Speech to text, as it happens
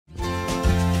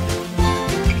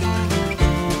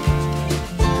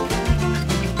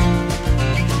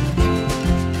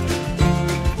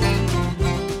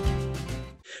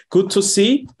Good to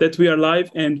see that we are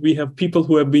live and we have people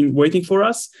who have been waiting for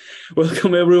us.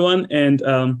 Welcome everyone, and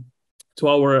to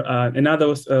our another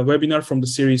webinar from the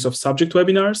series of subject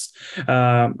webinars.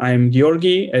 I'm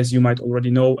Georgi, as you might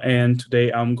already know, and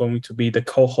today I'm going to be the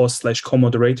co-host /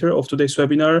 co-moderator of today's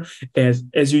webinar.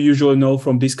 As you usually know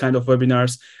from these kind of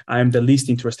webinars, I'm the least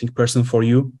interesting person for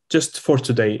you, just for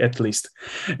today at least.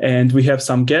 And we have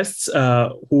some guests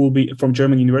who will be from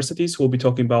German universities who will be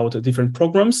talking about different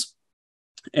programs.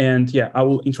 And yeah, I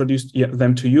will introduce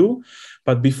them to you.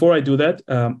 But before I do that,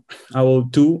 I will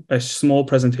do a small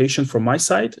presentation from my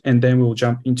side, and then we'll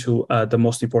jump into the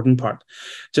most important part.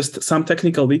 Just some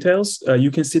technical details.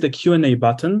 You can see the Q&A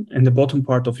button in the bottom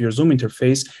part of your Zoom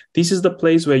interface. This is the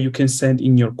place where you can send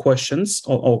in your questions.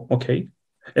 Oh, okay.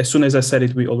 As soon as I said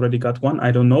it, we already got one.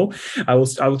 I don't know. I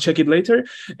will check it later.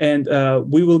 And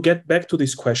we will get back to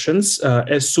these questions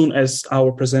as soon as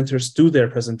our presenters do their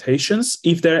presentations.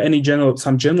 If there are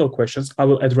some general questions, I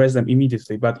will address them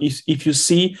immediately. But if you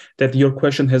see that your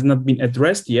question has not been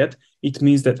addressed yet, it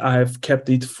means that I have kept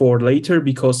it for later,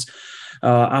 because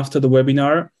after the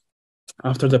webinar,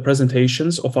 after the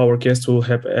presentations of our guests, we'll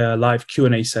have a live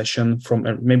Q&A session from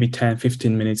maybe 10,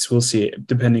 15 minutes. We'll see,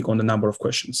 depending on the number of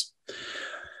questions.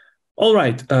 All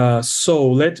right, so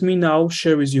let me now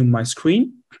share with you my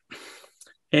screen,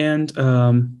 and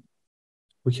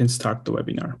we can start the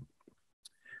webinar.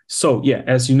 So yeah,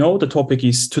 as you know, the topic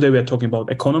is, today we are talking about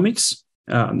economics.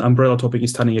 An umbrella topic is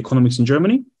studying economics in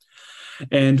Germany.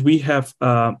 And we have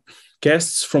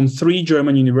guests from 3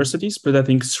 German universities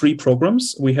presenting 3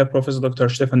 programs. We have Professor Dr.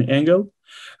 Stefanie Engel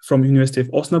from University of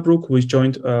Osnabrück, who is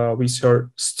joined with her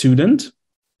student.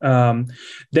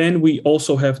 Then we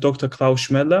also have Dr.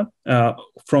 𝘗𝘢𝘪𝘥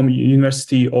from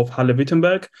University of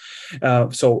Halle-Wittenberg.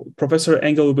 So Professor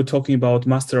Engel will be talking about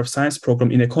Master of Science program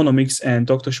in economics, and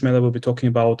Dr. 𝘗𝘢𝘪𝘥 will be talking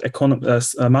about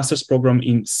master's program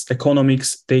in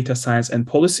economics, data science, and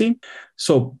policy.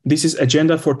 So this is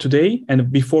agenda for today.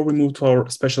 And before we move to our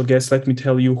special guest, let me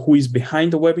tell you who is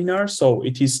behind the webinar. So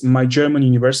it is My German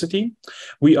University.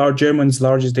 We are Germany's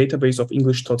largest database of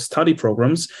English taught study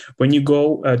programs. When you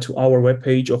go to our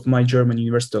webpage of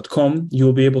mygermanuniversity.com, you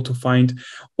will be able to find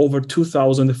over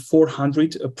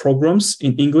 2,400 programs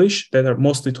in English that are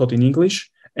mostly taught in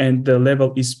English, and the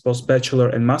level is both bachelor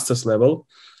and master's level.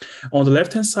 On the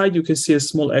left-hand side, you can see a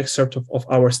small excerpt of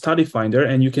our study finder,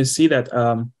 and you can see that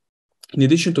in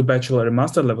addition to bachelor and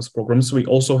master levels programs, we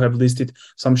also have listed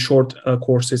some short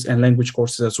courses and language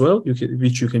courses as well,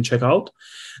 which you can check out.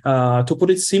 To put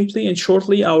it simply and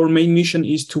shortly, our main mission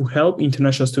is to help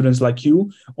international students like you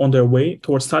on their way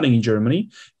towards studying in Germany.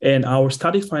 And our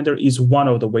study finder is one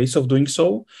of the ways of doing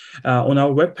so. On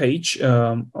our webpage,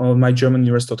 on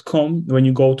mygermanuniversity.com, when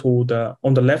you go to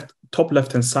on the top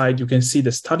left-hand side, you can see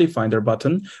the study finder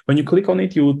button. When you click on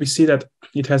it, you will see that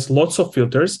it has lots of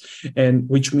filters, and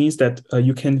which means that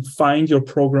you can find your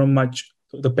program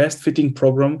the best fitting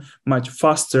program much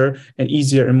faster and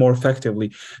easier and more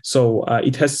effectively. So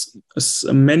it has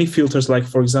many filters, like,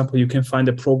 for example, you can find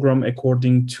a program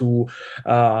according to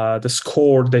the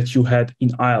score that you had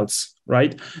in IELTS,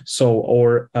 right? So,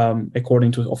 or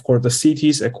according to, of course, the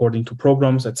cities, according to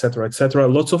programs, etc., etc.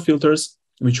 Lots of filters,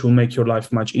 which will make your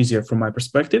life much easier from my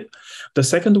perspective. The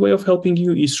second way of helping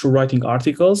you is through writing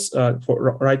articles.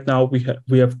 For right now,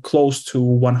 we have close to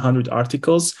 100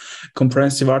 articles,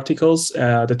 comprehensive articles.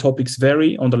 The topics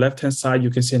vary. On the left-hand side, you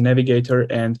can see a navigator,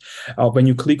 and when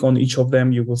you click on each of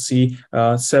them, you will see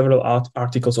several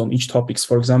articles on each topics.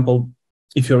 For example,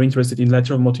 if you're interested in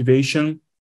letter of motivation,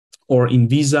 or in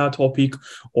visa topic,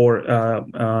 or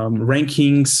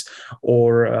rankings,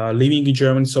 or living in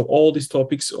Germany. So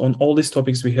on all these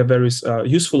topics, we have various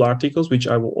useful articles, which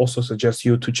I will also suggest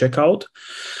you to check out.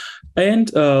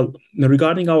 And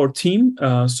regarding our team,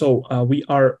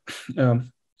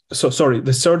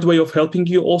 the third way of helping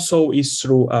you also is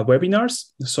through webinars.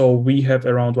 So we have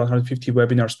around 150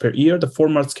 webinars per year. The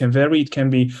formats can vary. It can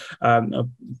be a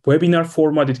webinar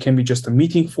format. It can be just a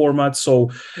meeting format.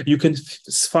 So you can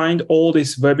find all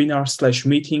these webinars /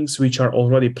 meetings, which are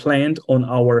already planned on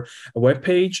our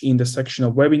webpage in the section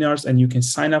of webinars, and you can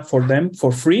sign up for them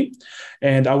for free.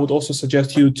 And I would also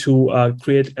suggest you to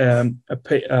create the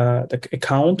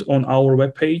account on our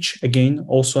webpage, again,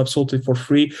 also absolutely for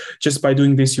free. Just by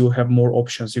doing this, you will have more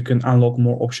options. You can unlock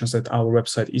more options that our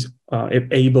website is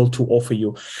able to offer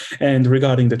you. And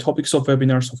regarding the topics of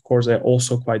webinars, of course, they're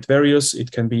also quite various.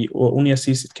 It can be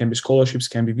UniAssist, it can be scholarships,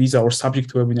 it can be visa or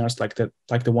subject webinars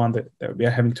like the one that we are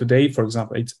having today. For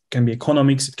example, it can be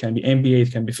economics, it can be MBA,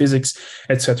 it can be physics,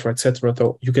 etc., etc.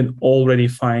 So you can already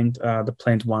find the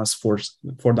planned ones for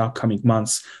the upcoming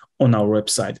months on our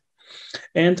website.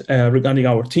 And regarding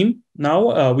our team,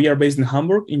 now we are based in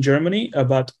Hamburg in Germany,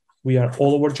 but we are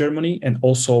all over Germany and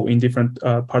also in different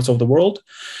parts of the world.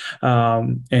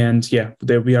 And yeah,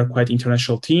 we are quite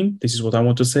international team. This is what I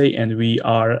want to say. And we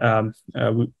are,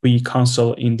 we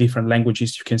counsel in different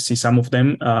languages. You can see some of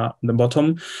them on the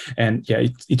bottom. And yeah,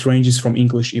 it ranges from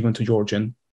English even to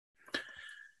Georgian.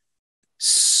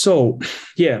 So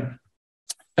yeah,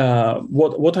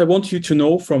 what I want you to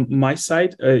know from my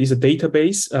side is a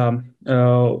database.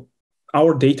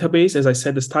 Our database, as I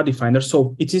said, the study finder.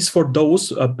 So it is for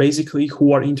those basically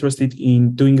who are interested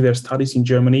in doing their studies in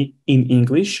Germany in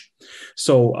English.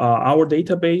 So our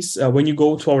database, when you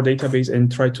go to our database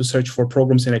and try to search for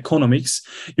programs in economics,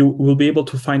 you will be able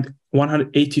to find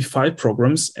 185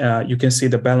 programs. You can see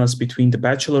the balance between the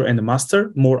bachelor and the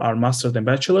master. More are master than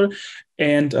bachelor.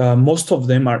 And most of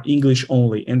them are English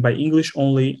only. And by English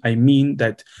only, I mean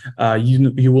that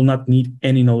you will not need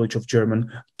any knowledge of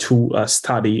German to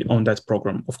study on that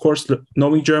program. Of course,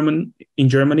 knowing German in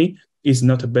Germany is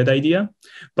not a bad idea.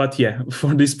 But yeah,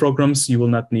 for these programs, you will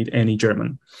not need any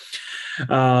German.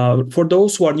 For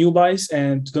those who are newbies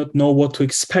and do not know what to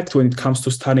expect when it comes to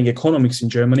studying economics in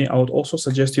Germany, I would also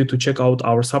suggest you to check out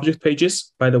our subject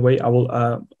pages. By the way, I will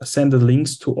send the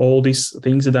links to all these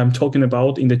things that I'm talking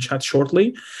about in the chat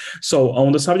shortly. So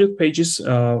on the subject pages,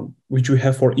 which we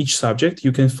have for each subject,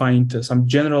 you can find some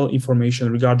general information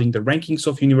regarding the rankings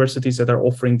of universities that are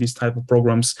offering these type of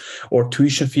programs, or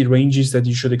tuition fee ranges that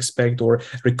you should expect, or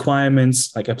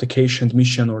requirements like application,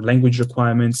 admission, or language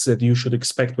requirements that you should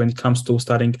expect when it comes to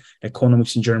studying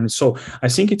economics in Germany. So I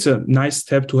think it's a nice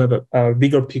step to have a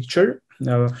bigger picture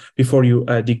before you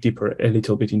dig deeper a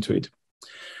little bit into it.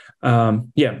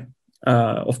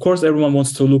 Of course, everyone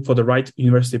wants to look for the right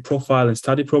university profile and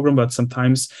study program, but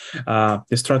sometimes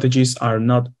the strategies are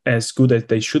not as good as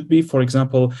they should be. For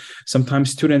example, sometimes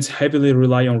students heavily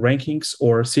rely on rankings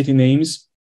or city names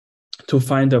to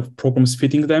find the programs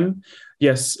fitting them.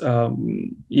 Yes,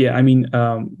 we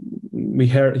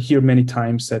hear many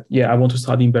times that, I want to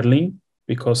study in Berlin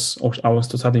because, or I want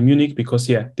to study in Munich because,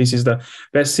 this is the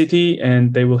best city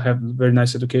and they will have very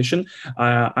nice education.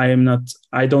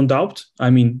 I don't doubt. I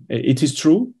mean, it is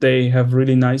true. They have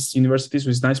really nice universities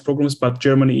with nice programs, but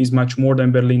Germany is much more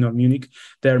than Berlin or Munich.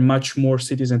 There are much more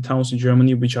cities and towns in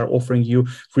Germany which are offering you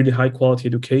really high quality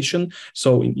education.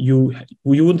 So you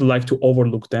wouldn't like to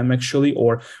overlook them actually,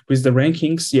 or with the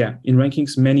rankings. In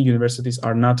rankings, many universities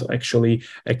are not actually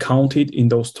counted in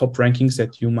those top rankings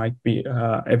that you might be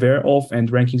aware of. And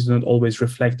rankings do not always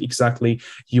reflect exactly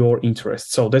your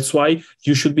interests. So that's why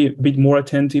you should be a bit more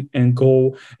attentive and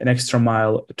go an extra mile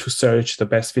to search the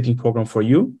best fitting program for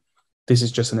you. This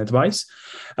is just an advice.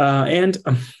 And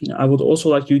I would also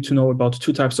like you to know about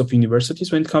two types of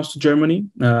universities when it comes to Germany.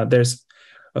 There's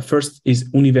first is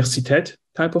Universität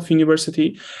type of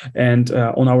university. And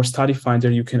on our study finder,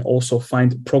 you can also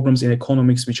find programs in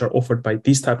economics which are offered by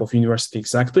this type of university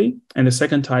exactly. And the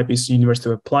second type is University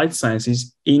of Applied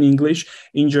Sciences in English.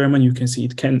 In German, you can see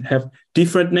it can have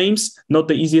different names, not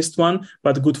the easiest one,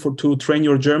 but good to train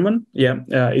your German.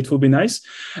 It will be nice.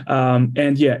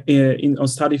 On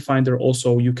study finder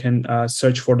also, you can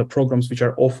search for the programs which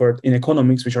are offered in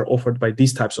economics, which are offered by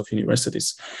these types of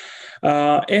universities.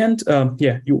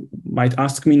 You might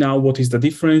ask me now, what is the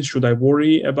difference? Should I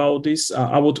worry about this?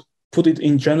 I would put it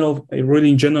in general, really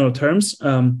in general terms.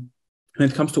 When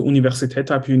it comes to Universität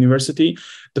type university,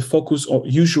 the focus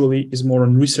usually is more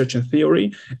on research and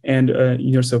theory, and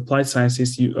University of Applied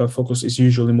Sciences focus is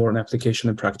usually more on application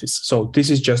and practice. So this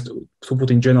is just to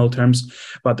put in general terms,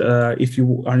 but if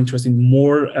you are interested in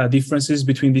more differences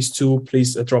between these two,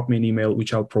 please drop me an email,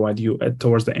 which I'll provide you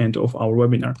towards the end of our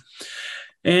webinar.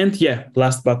 And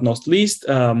last but not least,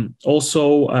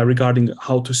 also regarding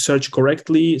how to search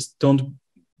correctly, don't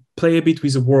play a bit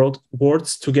with the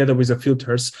words together with the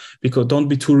filters, because don't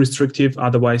be too restrictive.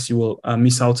 Otherwise, you will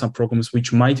miss out some programs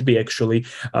which might be actually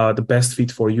the best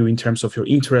fit for you in terms of your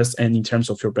interest and in terms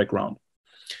of your background.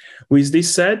 With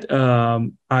this said,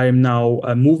 I am now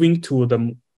moving to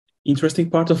the interesting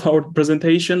part of our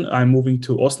presentation. I'm moving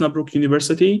to Osnabrück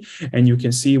University, and you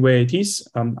can see where it is.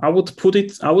 I would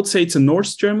say it's in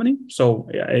North Germany, so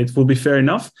it will be fair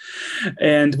enough.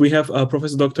 And we have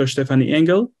Professor Dr. Stefanie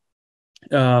Engel,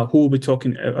 who will be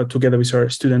talking together with her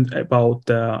student about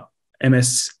the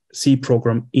MSc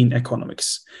program in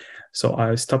economics. So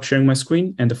I'll stop sharing my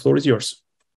screen, and the floor is yours.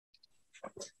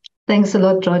 Thanks a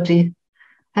lot, Georgie.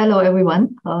 Hello,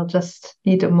 everyone. I'll just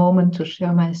need a moment to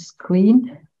share my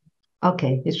screen.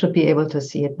 Okay, you should be able to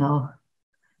see it now.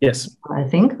 Yes. I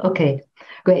think. Okay,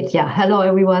 great. Hello,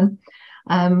 everyone.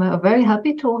 I'm very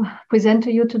happy to present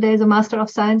to you today the Master of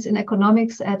Science in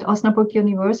Economics at Osnabrück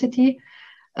University.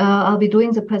 I'll be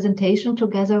doing the presentation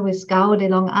together with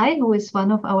𝘗𝘢𝘪𝘥, who is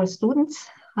one of our students.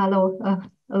 Hello,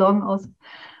 along also.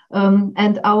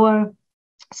 And our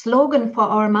slogan for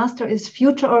our master is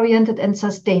future-oriented and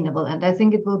sustainable. And I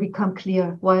think it will become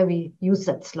clear why we use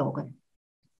that slogan.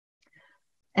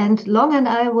 And Long and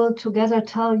I will together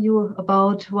tell you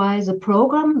about why the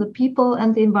program, the people,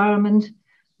 and the environment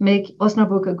make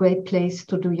Osnabrück a great place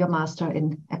to do your master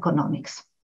in economics.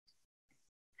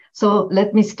 So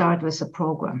let me start with the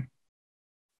program.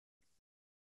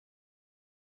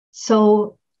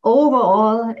 So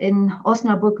overall in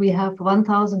Osnabrück, we have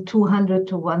 1,200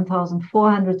 to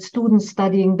 1,400 students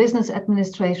studying business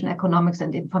administration, economics,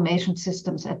 and information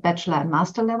systems at bachelor and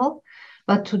master level.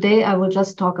 But today I will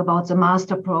just talk about the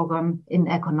master program in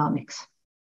economics.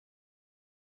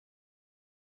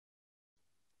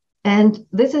 And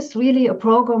this is really a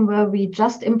program where we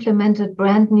just implemented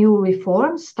brand new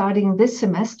reforms starting this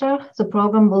semester. The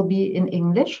program will be in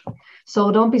English.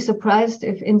 So don't be surprised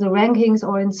if in the rankings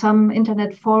or in some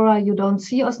internet fora you don't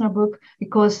see Osnabrück,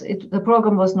 because the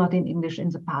program was not in English in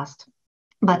the past,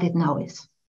 but it now is.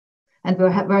 And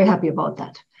we're very happy about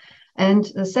that. And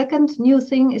the second new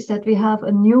thing is that we have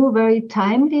a new, very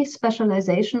timely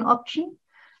specialization option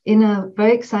in a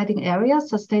very exciting area,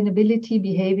 sustainability,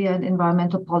 behavior, and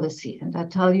environmental policy. And I'll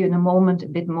tell you in a moment a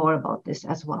bit more about this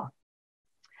as well.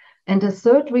 And the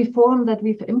third reform that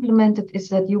we've implemented is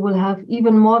that you will have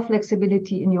even more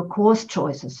flexibility in your course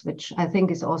choices, which I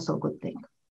think is also a good thing.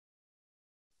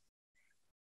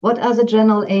 What are the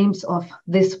general aims of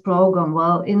this program?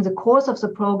 Well, in the course of the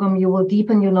program, you will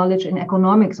deepen your knowledge in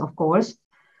economics, of course.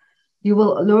 You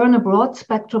will learn a broad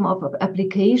spectrum of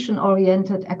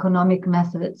application-oriented economic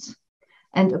methods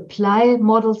and apply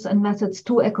models and methods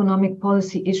to economic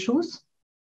policy issues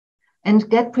and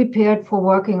get prepared for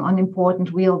working on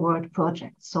important real-world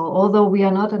projects. So although we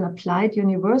are not an applied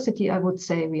university, I would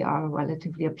say we are a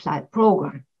relatively applied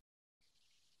program.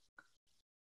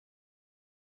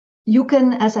 You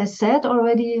can, as I said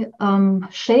already,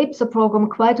 shape the program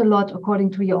quite a lot according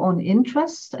to your own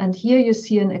interests. And here you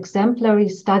see an exemplary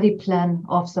study plan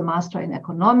of the Master in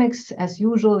Economics. As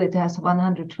usual, it has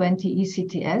 120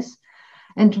 ECTS.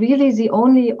 And really the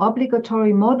only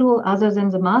obligatory module other than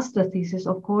the master thesis,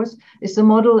 of course, is the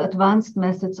module Advanced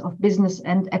Methods of Business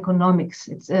and Economics.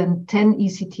 It's a 10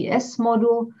 ECTS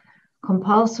module,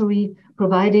 compulsory,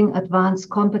 providing advanced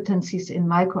competencies in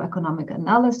microeconomic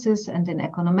analysis and in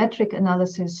econometric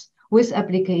analysis with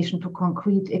application to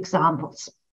concrete examples.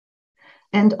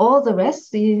 And all the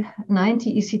rest, the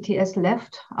 90 ECTS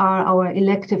left, are our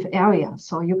elective areas.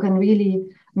 So you can really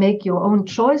make your own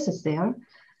choices there.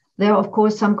 There are, of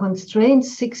course, some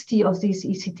constraints. 60 of these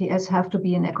ECTS have to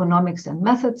be in economics and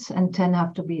methods, and 10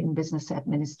 have to be in business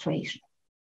administration.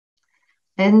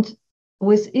 And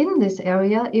within this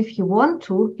area, if you want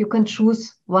to, you can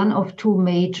choose one of two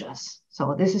majors.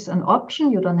 So this is an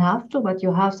option. You don't have to, but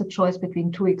you have the choice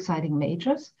between two exciting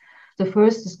majors. The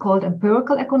first is called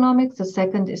empirical economics. The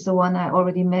second is the one I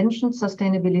already mentioned,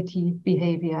 sustainability,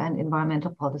 behavior, and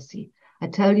environmental policy. I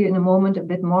tell you in a moment a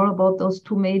bit more about those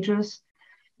two majors.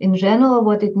 In general,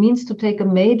 what it means to take a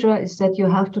major is that you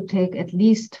have to take at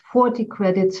least 40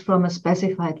 credits from a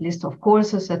specified list of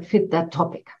courses that fit that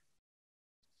topic.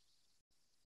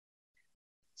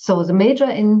 So the major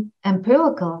in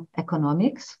empirical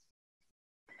economics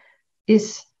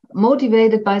is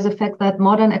motivated by the fact that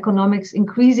modern economics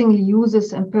increasingly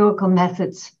uses empirical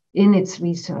methods in its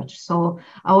research. So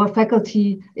our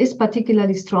faculty is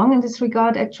particularly strong in this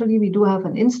regard. Actually, we do have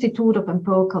an Institute of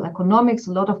Empirical Economics.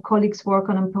 A lot of colleagues work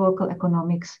on empirical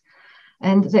economics.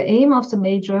 And the aim of the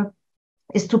major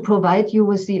is to provide you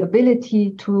with the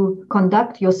ability to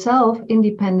conduct yourself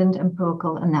independent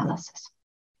empirical analysis.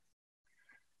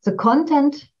 The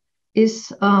content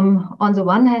is, on the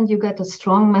one hand, you get a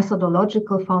strong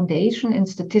methodological foundation in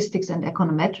statistics and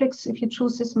econometrics if you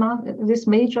choose this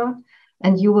major,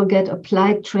 and you will get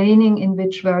applied training in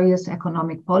which various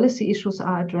economic policy issues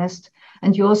are addressed.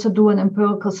 And you also do an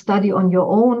empirical study on your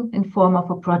own in form of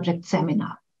a project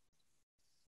seminar.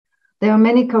 There are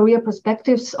many career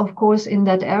perspectives, of course, in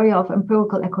that area of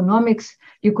empirical economics.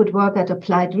 You could work at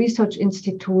applied research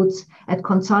institutes, at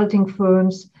consulting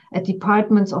firms, at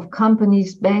departments of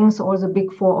companies, banks, or the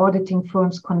big four auditing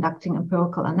firms conducting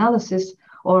empirical analysis,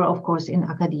 or of course in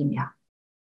academia.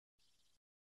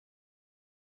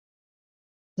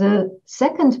 The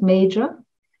second major,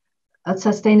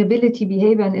 sustainability,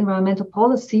 behavior, and environmental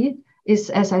policy, is,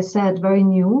 as I said, very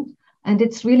new. And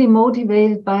it's really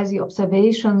motivated by the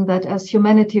observation that as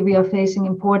humanity, we are facing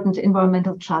important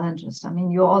environmental challenges. I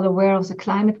mean, you're all aware of the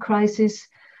climate crisis.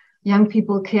 Young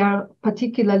people care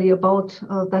particularly about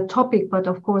that topic, but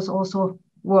of course also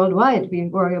worldwide, we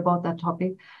worry about that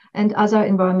topic. And other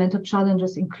environmental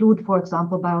challenges include, for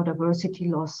example, biodiversity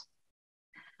loss.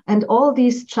 And all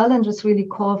these challenges really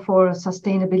call for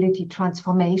sustainability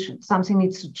transformation. Something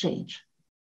needs to change.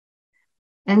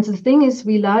 And the thing is,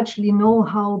 we largely know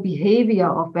how behavior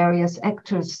of various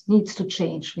actors needs to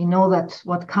change. We know that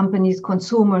what companies,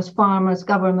 consumers, farmers,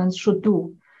 governments should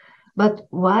do. But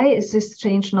why is this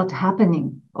change not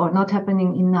happening or not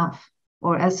happening enough?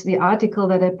 Or as the article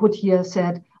that I put here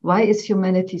said, why is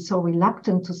humanity so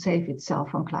reluctant to save itself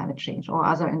from climate change or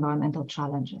other environmental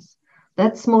challenges?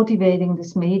 That's motivating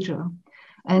this major.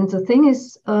 And the thing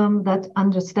is that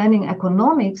understanding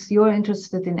economics, you're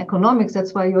interested in economics,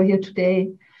 that's why you're here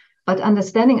today. But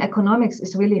understanding economics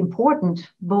is really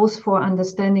important, both for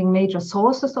understanding major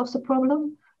sources of the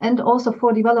problem and also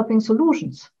for developing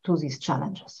solutions to these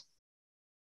challenges.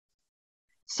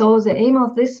 So the aim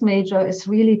of this major is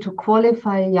really to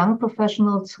qualify young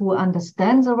professionals who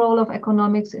understand the role of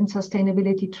economics in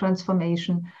sustainability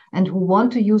transformation and who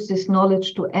want to use this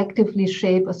knowledge to actively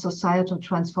shape a societal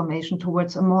transformation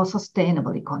towards a more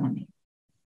sustainable economy.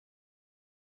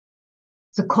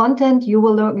 The content, you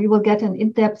will get an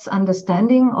in-depth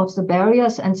understanding of the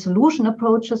barriers and solution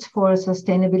approaches for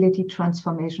sustainability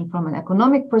transformation from an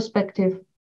economic perspective.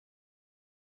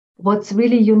 What's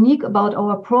really unique about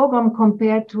our program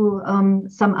compared to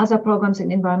some other programs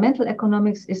in environmental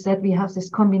economics is that we have this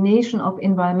combination of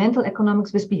environmental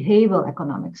economics with behavioral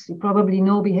economics. You probably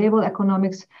know behavioral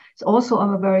economics is also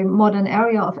a very modern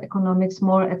area of economics,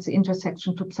 more at the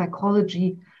intersection to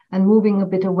psychology and moving a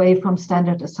bit away from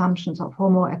standard assumptions of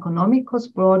Homo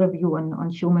economicus, broader view on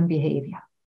human behavior.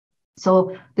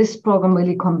 So this program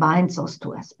really combines those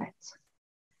two aspects.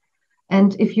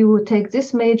 And if you take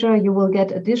this major, you will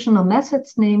get additional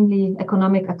methods, namely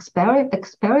economic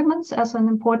experiments as an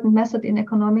important method in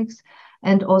economics,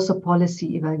 and also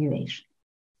policy evaluation.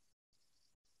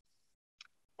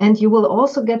 And you will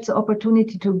also get the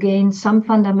opportunity to gain some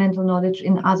fundamental knowledge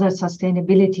in other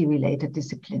sustainability-related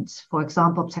disciplines, for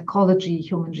example, psychology,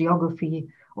 human geography,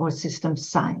 or systems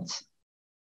science.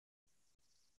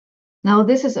 Now,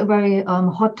 this is a very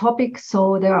hot topic,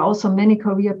 so there are also many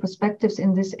career perspectives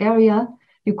in this area.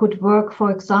 You could work,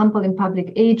 for example, in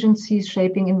public agencies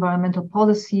shaping environmental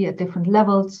policy at different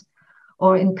levels,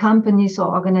 or in companies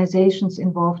or organizations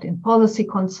involved in policy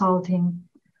consulting,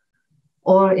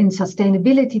 or in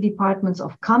sustainability departments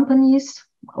of companies,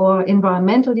 or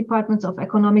environmental departments of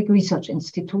economic research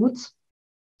institutes.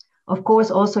 Of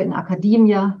course, also in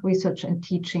academia, research and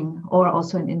teaching, or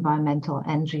also in environmental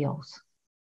NGOs.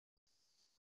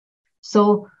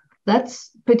 So that's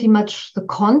pretty much the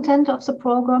content of the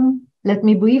program. Let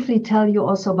me briefly tell you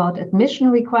also about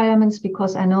admission requirements,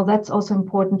 because I know that's also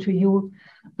important to you.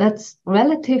 That's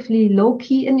relatively low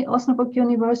key in Osnabrück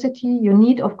University. You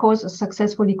need, of course, a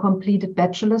successfully completed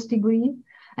bachelor's degree,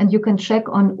 and you can check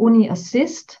on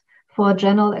UniAssist for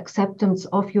general acceptance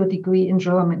of your degree in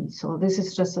Germany. So this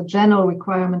is just a general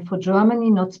requirement for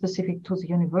Germany, not specific to the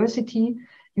university.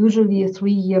 Usually a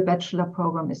 3-year bachelor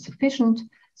program is sufficient.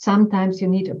 Sometimes you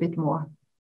need a bit more,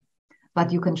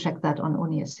 but you can check that on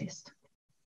UniAssist.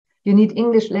 You need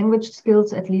English language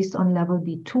skills at least on level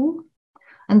B2.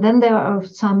 And then there are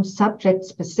some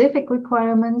subject-specific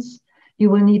requirements. You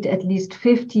will need at least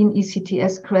 15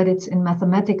 ECTS credits in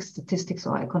mathematics, statistics,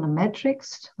 or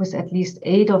econometrics, with at least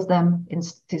 8 of them in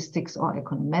statistics or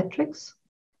econometrics.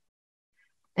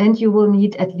 And you will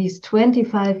need at least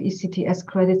 25 ECTS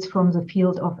credits from the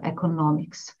field of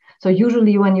economics. So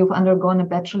usually when you've undergone a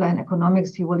bachelor in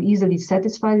economics, you will easily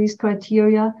satisfy these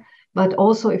criteria. But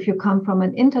also if you come from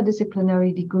an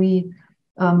interdisciplinary degree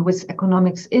with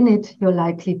economics in it, you're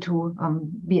likely to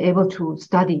be able to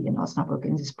study in Osnabrück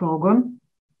in this program.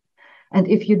 And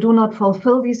if you do not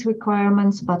fulfill these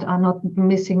requirements, but are not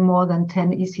missing more than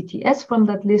 10 ECTS from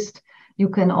that list, you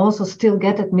can also still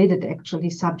get admitted,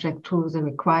 actually subject to the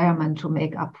requirement to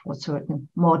make up for certain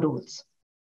modules.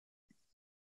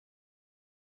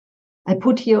 I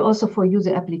put here also for you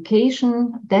the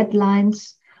application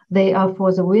deadlines. They are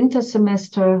for the winter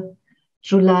semester,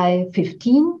 July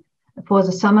 15, for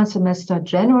the summer semester,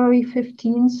 January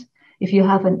 15th. If you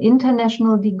have an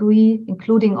international degree,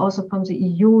 including also from the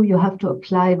EU, you have to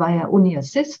apply via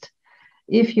UniAssist.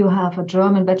 If you have a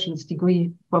German bachelor's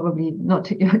degree, probably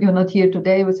not, you're not here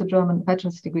today with a German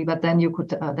bachelor's degree, but then you could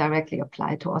directly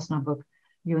apply to Osnabrück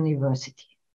University.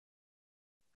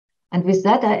 And with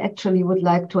that, I actually would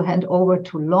like to hand over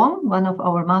to Long, one of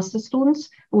our master students,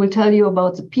 who will tell you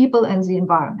about the people and the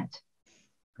environment.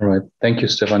 All right. Thank you,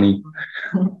 Stephanie.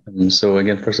 So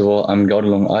again, first of all, I'm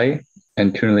𝘗𝘪𝘥𝘷𝘦𝘳𝘴𝘪𝘯𝘨,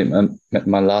 and currently I'm at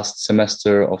my last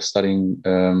semester of studying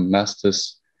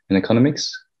Masters in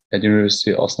Economics at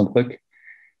University of Osnabrück.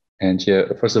 And yeah,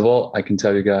 first of all, I can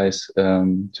tell you guys,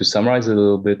 to summarize a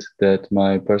little bit, that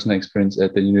my personal experience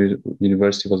at the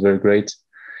university was very great,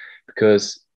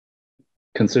 because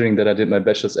considering that I did my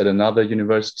bachelor's at another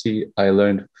university, I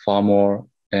learned far more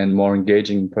and more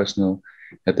engaging and personal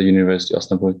at the University of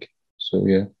Osnabrück. So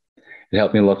yeah, it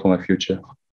helped me a lot for my future,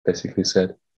 basically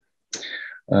said.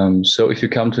 So if you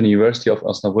come to the University of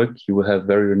Osnabrück, you will have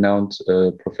very renowned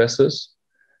professors,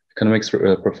 economics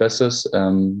professors,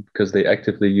 because they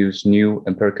actively use new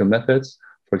empirical methods.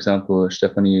 For example,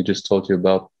 Stephanie just told you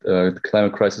about the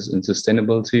climate crisis and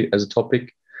sustainability as a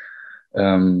topic.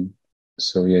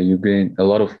 So yeah, you gain a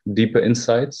lot of deeper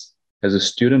insights as a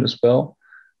student as well,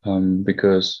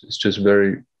 because it's just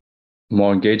very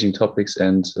more engaging topics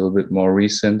and a little bit more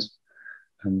recent,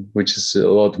 which is a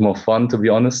lot more fun, to be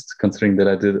honest, considering that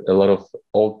I did a lot of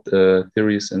old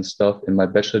theories and stuff in my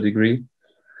bachelor degree.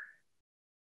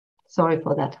 Sorry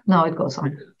for that. Now it goes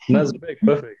on. That's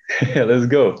perfect. Yeah, let's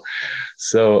go.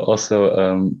 So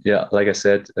also, yeah, like I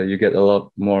said, you get a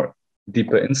lot more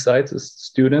deeper insights as a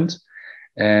student.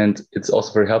 And it's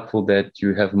also very helpful that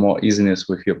you have more easiness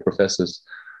with your professors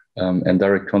and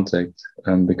direct contact,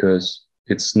 because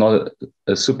it's not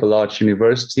a super large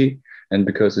university, and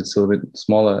because it's a little bit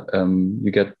smaller,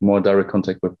 you get more direct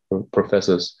contact with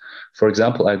professors. For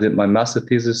example, I did my master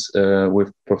thesis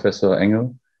with Professor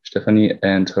Engel, Stephanie,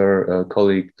 and her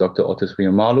colleague, Dr.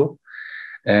 𝘱𝘢𝘪𝘥𝘪𝘯𝘨.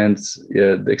 And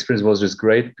yeah, the experience was just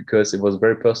great because it was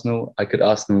very personal. I could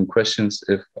ask them questions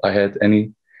if I had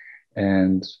any.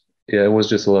 And yeah, it was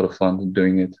just a lot of fun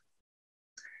doing it.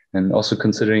 And also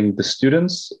considering the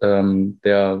students,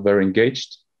 they are very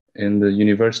engaged in the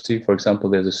university. For example,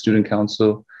 there's a student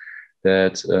council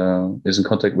that is in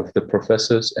contact with the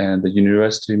professors and the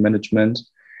university management.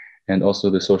 And also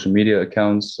the social media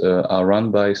accounts are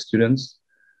run by students.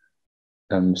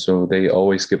 So they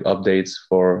always give updates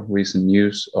for recent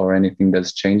news or anything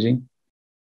that's changing.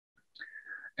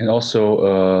 And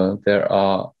also there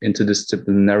are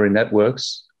interdisciplinary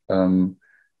networks,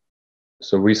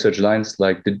 so research lines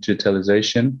like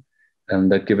digitalization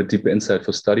that give a deeper insight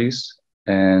for studies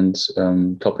and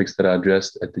topics that are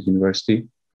addressed at the university,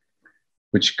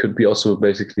 which could be also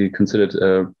basically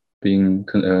considered being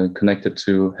connected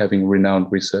to having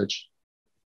renowned research.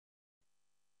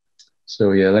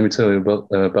 So yeah, let me tell you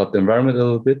about the environment a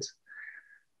little bit.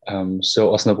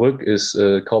 So Osnabrück is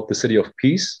called the City of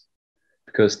Peace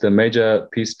because the major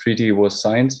peace treaty was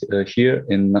signed here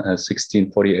in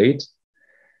 1648,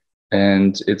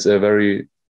 and it's a very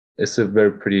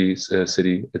pretty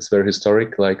city. It's very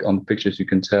historic. Like on the pictures, you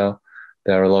can tell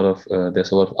there's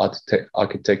a lot of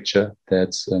architecture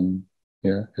that's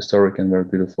yeah, historic and very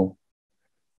beautiful.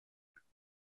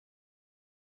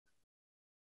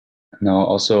 Now,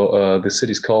 also, the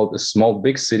city is called a small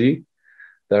big city.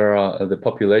 The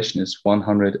population is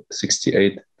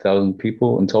 168,000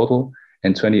 people in total,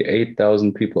 and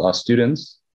 28,000 people are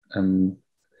students,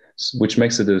 which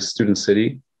makes it a student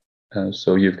city.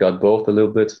 So you've got both a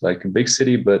little bit like a big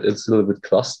city, but it's a little bit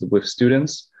clustered with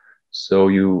students. So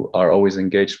you are always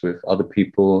engaged with other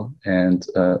people and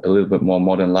a little bit more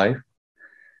modern life.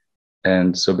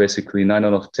 And so basically 9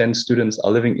 out of 10 students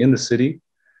are living in the city,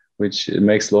 which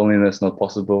makes loneliness not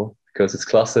possible because it's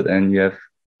clustered and you have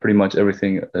pretty much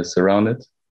everything surrounded.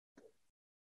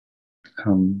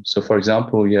 So for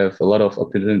example, you have a lot of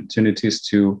opportunities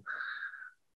to,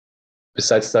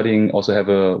 besides studying, also have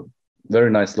a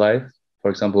very nice life. For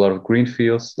example, a lot of green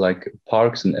fields, like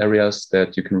parks and areas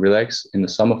that you can relax in the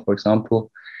summer, for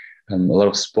example. A lot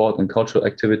of sport and cultural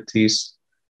activities,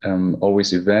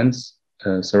 always events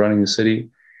surrounding the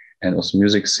city, and also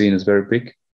music scene is very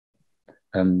big.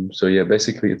 So yeah,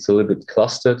 basically it's a little bit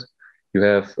clustered. You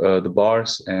have the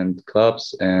bars and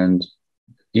clubs and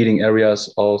eating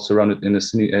areas all surrounded in a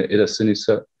city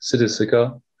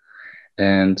center,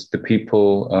 and the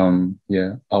people,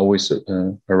 yeah, are always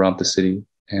around the city,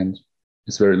 and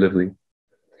it's very lively.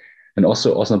 And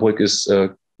also Osnabrück is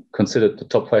considered the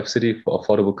top 5 city for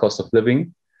affordable cost of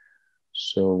living.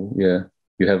 So yeah,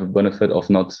 you have a benefit of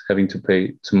not having to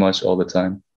pay too much all the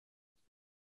time.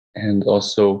 And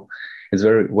also it's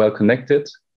very well connected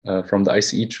from the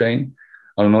ICE train.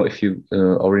 I don't know if you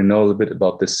already know a little bit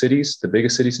about the cities, the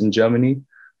biggest cities in Germany,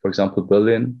 for example,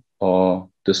 Berlin or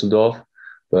Düsseldorf.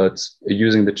 But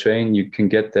using the train, you can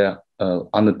get there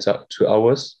under 2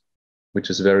 hours, which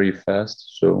is very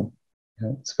fast. So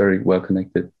Yeah, it's very well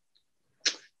connected.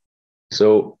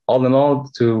 So all in all,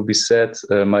 to be said,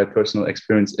 my personal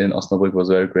experience in Osnabrück was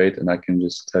very great, and I can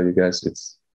just tell you guys,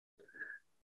 it's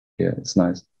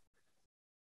nice.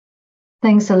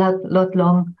 Thanks a lot,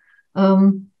 Long.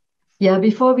 Yeah,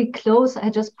 before we close, I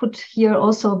just put here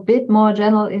also a bit more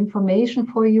general information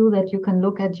for you that you can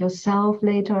look at yourself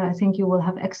later. I think you will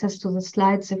have access to the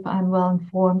slides if I'm well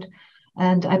informed.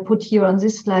 And I put here on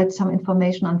this slide some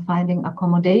information on finding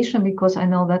accommodation, because I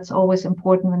know that's always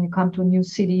important when you come to a new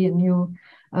city, a new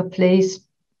place,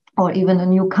 or even a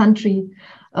new country.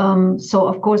 So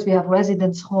of course we have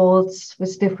residence halls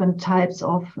with different types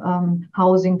of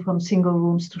housing, from single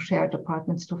rooms to shared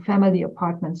apartments to family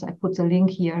apartments. I put the link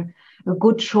here. A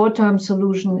good short-term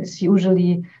solution is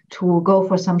usually to go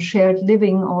for some shared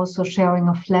living, also sharing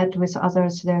a flat with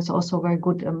others. There's also a very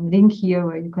good link here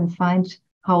where you can find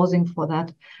housing for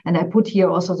that. And I put here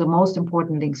also the most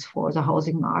important links for the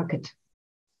housing market.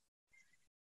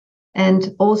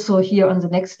 And also here on the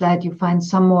next slide, you find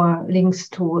some more links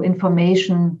to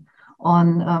information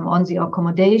on the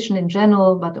accommodation in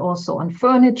general, but also on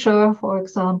furniture, for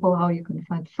example, how you can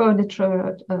find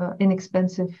furniture,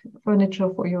 inexpensive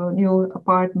furniture for your new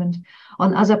apartment,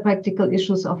 on other practical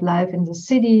issues of life in the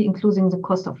city, including the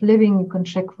cost of living. You can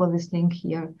check for this link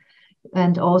here.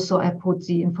 And also I put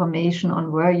the information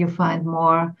on where you find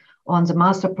more on the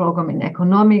master program in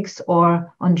economics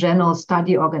or on general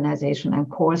study organization and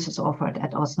courses offered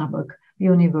at Osnabrück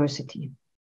University.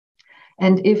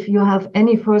 And if you have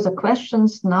any further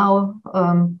questions now,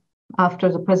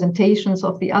 after the presentations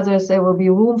of the others, there will be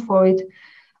room for it.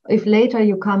 If later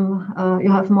you come,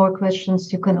 you have more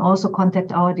questions, you can also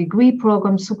contact our degree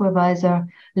program supervisor,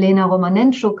 Lena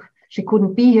Romanenchuk. She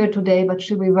couldn't be here today, but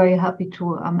she'll be very happy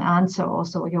to answer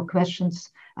also your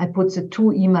questions. I put the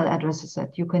 2 email addresses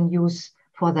that you can use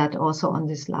for that also on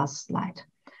this last slide.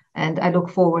 And I look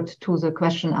forward to the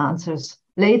question answers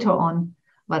later on,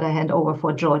 but I hand over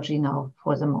for Georgie now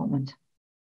for the moment.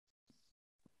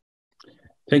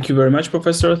 Thank you very much,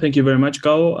 Professor. Thank you very much,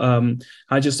 Gao.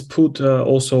 I just put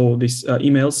also these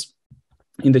emails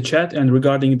in the chat, and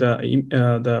regarding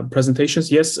the presentations,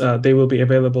 yes, they will be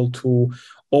available to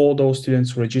all those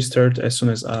students registered. As soon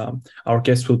as our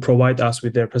guests will provide us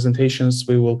with their presentations,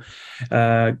 we will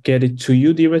get it to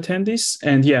you, dear attendees.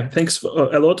 And yeah, thanks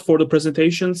a lot for the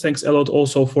presentations. Thanks a lot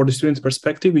also for the student's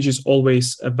perspective, which is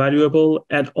always a valuable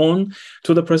add-on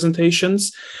to the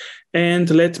presentations. And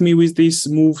let me with this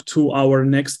move to our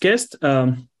next guest,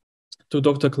 to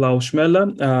Dr. Klaus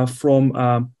Schmeller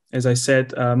from as I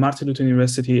said, Martin Luther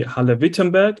University,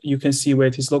 Halle-Wittenberg. You can see where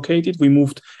it is located. We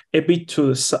moved a bit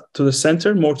to the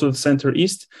center, more to the center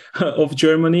east of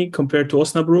Germany compared to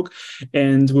Osnabrück.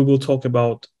 And we will talk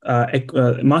about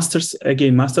master's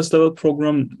level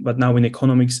program, but now in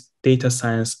economics, data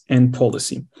science, and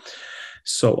policy.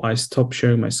 So I stop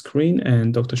sharing my screen,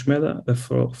 and Dr. Schmeller, the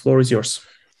floor is yours.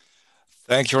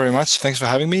 Thank you very much. Thanks for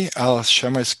having me. I'll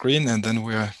share my screen and then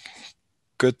we're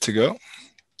good to go.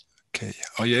 Okay,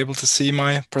 are you able to see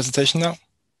my presentation now?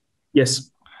 Yes.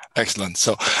 Excellent.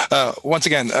 So once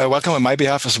again, welcome on my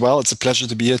behalf as well. It's a pleasure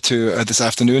to be here this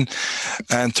afternoon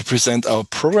and to present our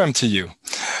program to you.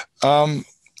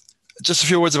 Just a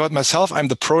few words about myself. I'm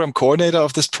the program coordinator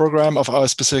of this program, of our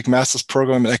specific master's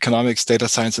program in economics, data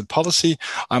science, and policy.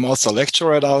 I'm also a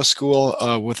lecturer at our school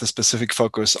with a specific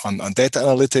focus on data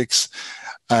analytics.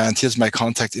 And here's my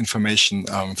contact information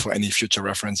for any future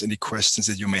reference, any questions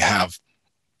that you may have.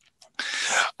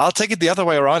 I'll take it the other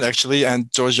way around, actually,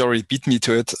 and George already beat me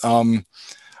to it.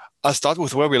 I'll start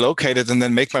with where we're located and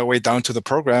then make my way down to the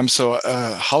program. So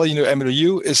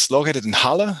Halle-MLU is located in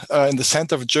Halle, in the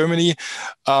center of Germany,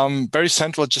 very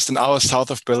central, just an hour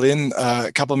south of Berlin,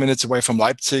 a couple of minutes away from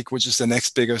Leipzig, which is the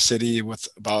next bigger city with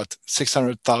about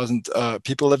 600,000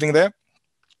 people living there.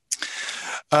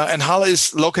 And Halle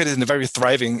is located in a very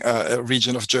thriving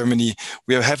region of Germany.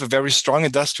 We have a very strong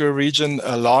industrial region,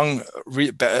 a long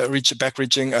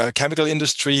back-reaching chemical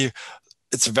industry.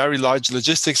 It's a very large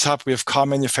logistics hub. We have car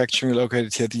manufacturing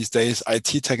located here these days,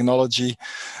 IT technology.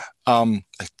 In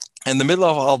the middle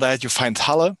of all that, you find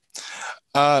Halle,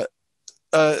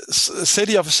 a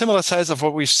city of a similar size of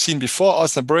what we've seen before,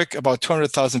 Osnabrück, about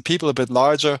 200,000 people, a bit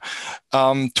larger,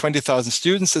 20,000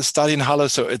 students that study in Halle.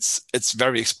 So it's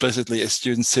very explicitly a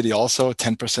student city also.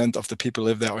 10% of the people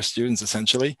live there are students,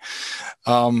 essentially.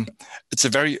 It's a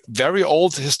very, very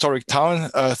old historic town,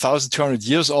 1,200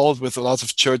 years old, with lots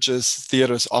of churches,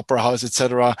 theaters, opera house,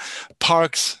 etc.,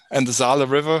 parks, and the Saale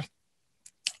River,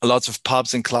 lots of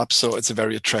pubs and clubs. So it's a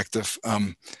very attractive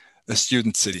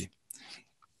student city.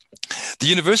 The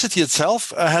university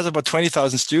itself has about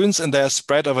 20,000 students, and they're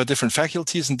spread over different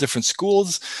faculties and different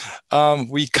schools.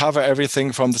 We cover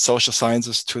everything from the social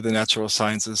sciences to the natural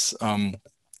sciences,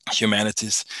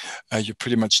 humanities, you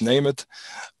pretty much name it.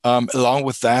 Along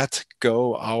with that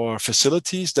go our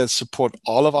facilities that support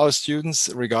all of our students,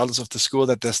 regardless of the school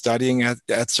that they're studying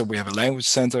at. So we have a language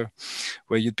center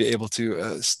where you'd be able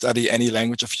to study any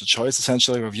language of your choice,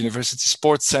 essentially. We have a university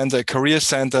sports center, a career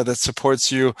center that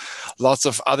supports you, lots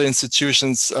of other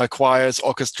institutions, choirs,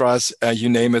 orchestras, you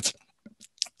name it.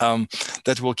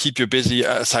 That will keep you busy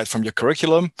aside from your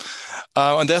curriculum.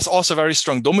 And there's also very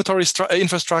strong dormitory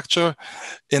infrastructure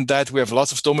in that we have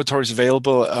lots of dormitories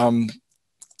available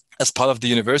as part of the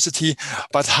university.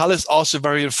 But Halle is also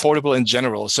very affordable in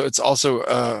general. So it's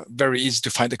also very easy to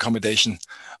find accommodation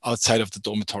outside of the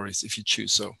dormitories if you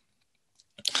choose so.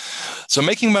 So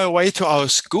making my way to our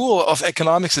School of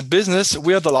Economics and Business,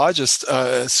 we are the largest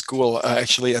school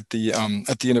actually at the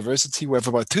university. We have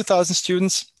about 2,000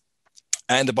 students.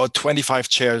 And about 25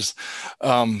 chairs,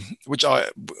 which are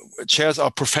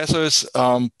professors,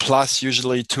 plus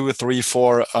usually 2 or 3,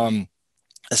 4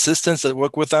 assistants that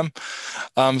work with them.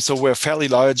 So we're a fairly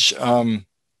large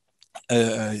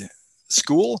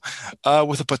school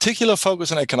with a particular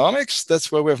focus on economics. That's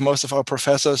where we have most of our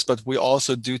professors, but we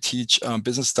also do teach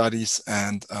business studies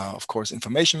and, of course,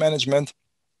 information management.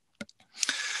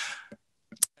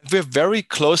 We're very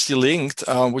closely linked,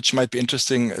 which might be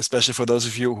interesting, especially for those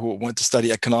of you who want to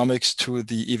study economics, to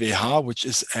the 𝘱𝘢𝘳𝘪𝘥, which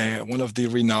is one of the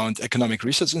renowned economic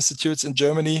research institutes in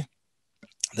Germany.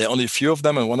 There are only a few of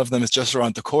them, and one of them is just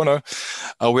around the corner.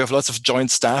 We have lots of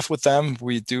joint staff with them.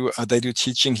 They do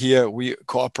teaching here. We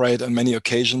cooperate on many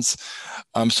occasions.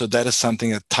 So that is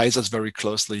something that ties us very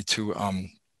closely to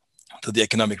the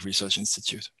Economic Research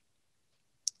Institute.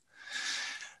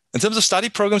 In terms of study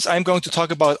programs, I'm going to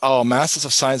talk about our Masters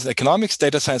of Science in Economics,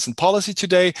 Data Science and Policy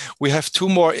today. We have 2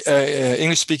 more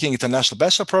English-speaking international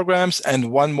bachelor programs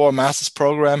and 1 more master's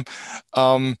program,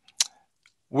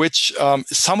 which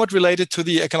is somewhat related to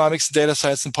the Economics, Data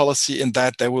Science and Policy in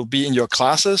that they will be in your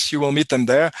classes. You will meet them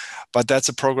there, but that's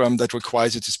a program that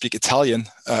requires you to speak Italian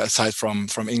aside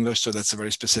from English. So that's a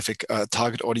very specific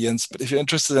target audience. But if you're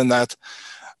interested in that,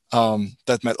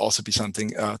 that might also be something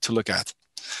to look at.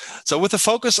 So with a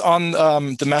focus on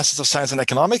the Masters of Science in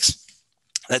Economics,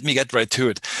 let me get right to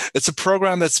it. It's a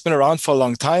program that's been around for a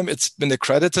long time. It's been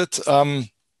accredited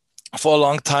for a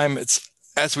long time. It's,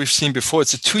 as we've seen before,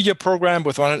 it's a 2-year program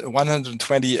with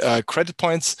 120 credit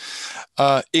points.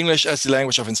 English as the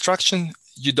language of instruction.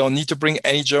 You don't need to bring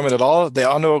any German at all. There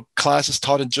are no classes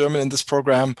taught in German in this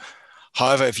program.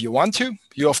 However, if you want to,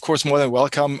 you're of course more than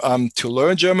welcome to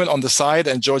learn German on the side.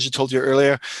 And Georgie told you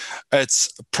earlier,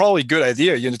 it's probably a good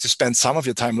idea. You need to spend some of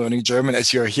your time learning German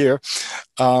as you're here.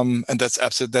 And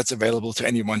that's available to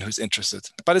anyone who's interested.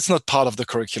 But it's not part of the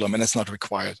curriculum and it's not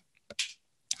required.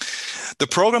 The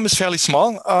program is fairly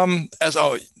small, as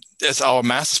our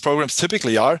master's programs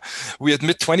typically are. We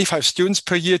admit 25 students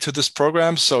per year to this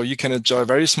program, so you can enjoy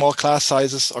very small class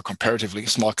sizes, or comparatively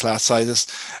small class sizes,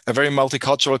 a very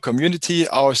multicultural community.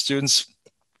 Our students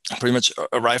pretty much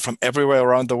arrive from everywhere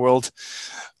around the world,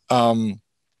 and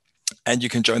you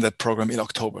can join that program in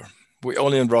October. We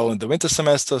only enroll in the winter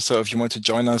semester, so if you want to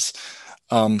join us,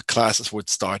 classes would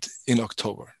start in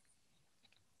October.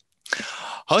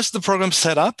 How's the program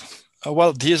set up?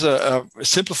 Well, here's a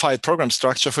simplified program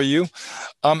structure for you.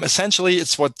 Essentially,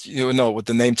 it's what you know, what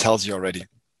the name tells you already.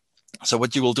 So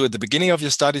what you will do at the beginning of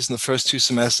your studies in the first 2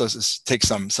 semesters is take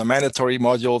some mandatory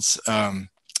modules,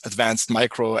 advanced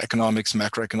microeconomics,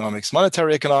 macroeconomics,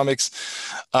 monetary economics.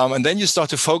 And then you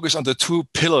start to focus on the 2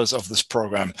 pillars of this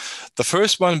program. The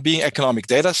first one being economic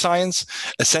data science.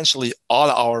 Essentially,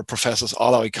 all our professors,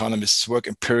 all our economists work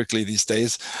empirically these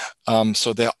days.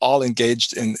 So they're all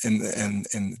engaged in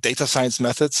data science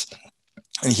methods.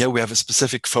 And here we have a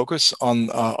specific focus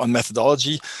on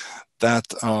methodology that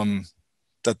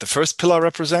the first pillar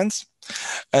represents.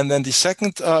 And then the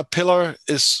second pillar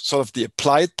is sort of the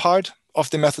applied part of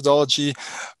the methodology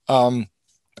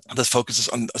that focuses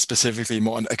on specifically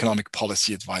more on economic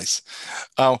policy advice.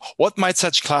 What might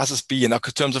such classes be? In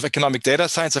terms of economic data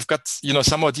science, I've got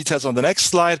some more details on the next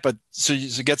slide, but so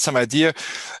you get some idea.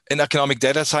 In economic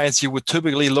data science, you would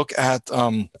typically look at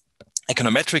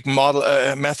econometric model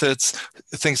methods,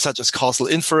 things such as causal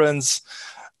inference.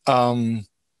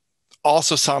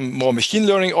 Also, some more machine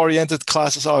learning oriented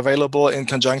classes are available in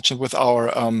conjunction with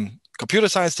our computer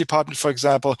science department, for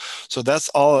example. So that's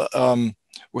all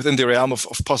within the realm of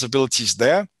possibilities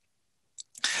there.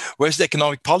 Whereas the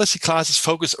economic policy classes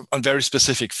focus on very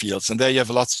specific fields. And there you have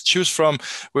lots to choose from.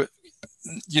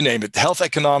 you name it, health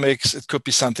economics. It could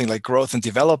be something like growth and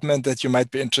development that you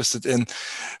might be interested in.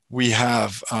 We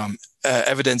have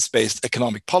evidence-based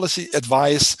economic policy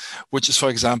advice, which is, for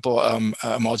example, a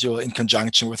module in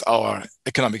conjunction with our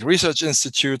Economic Research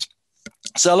Institute.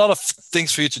 So a lot of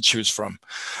things for you to choose from.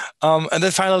 And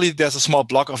then finally, there's a small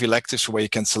block of electives where you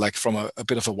can select from a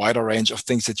bit of a wider range of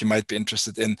things that you might be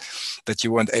interested in that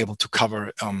you weren't able to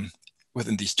cover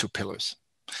within these two pillars.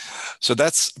 So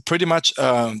that's pretty much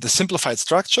the simplified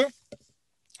structure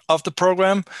of the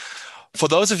program. For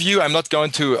those of you, I'm not going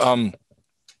to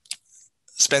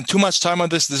spend too much time on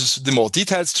this. This is the more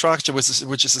detailed structure,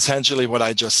 which is essentially what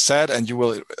I just said, and you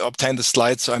will obtain the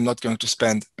slides. So I'm not going to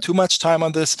spend too much time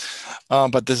on this,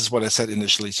 but this is what I said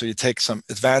initially. So you take some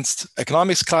advanced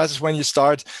economics classes when you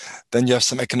start, then you have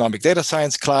some economic data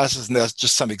science classes, and there's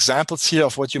just some examples here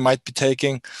of what you might be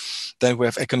taking. Then we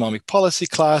have economic policy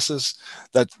classes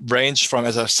that range from,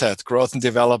 as I've said, growth and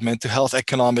development to health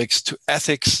economics to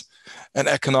ethics and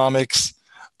economics.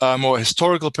 More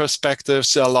historical perspectives.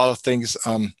 So a lot of things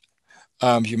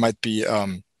you might be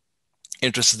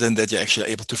interested in that you're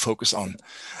actually able to focus on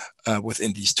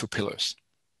within these two pillars.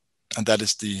 And that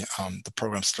is the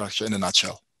program structure in a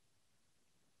nutshell.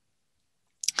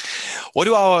 What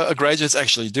do our graduates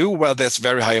actually do? Well, there's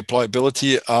very high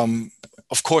employability.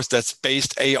 Of course, that's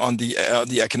based on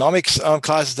the economics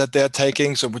classes that they're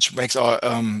taking, so which makes our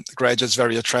graduates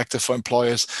very attractive for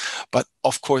employers. But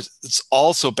of course, it's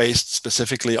also based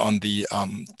specifically on the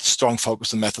strong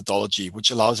focus on methodology,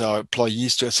 which allows our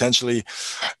employees to essentially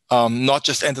not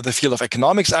just enter the field of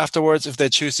economics afterwards if they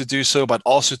choose to do so, but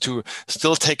also to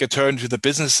still take a turn to the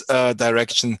business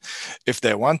direction if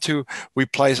they want to. We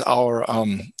place our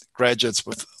graduates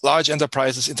with large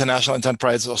enterprises, international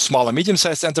enterprises, or small and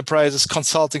medium-sized enterprises.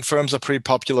 Consulting firms are pretty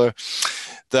popular.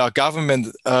 There are government,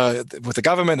 with the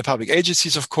government and public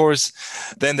agencies, of course.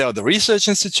 Then there are the research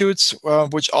institutes,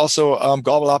 which also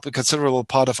gobble up a considerable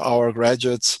part of our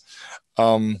graduates.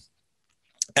 And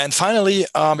finally,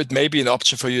 it may be an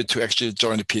option for you to actually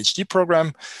join a PhD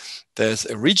program. There's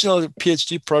a regional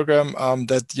PhD program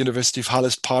that the University of Halle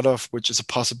is part of, which is a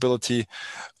possibility,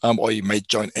 or you may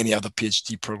join any other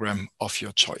PhD program of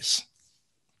your choice.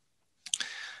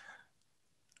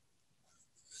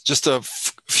 Just a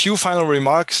few final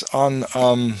remarks on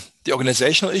the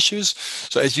organizational issues.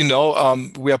 So as you know,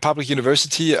 we are a public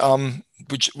university,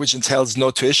 which entails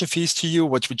no tuition fees to you,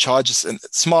 which we charge is a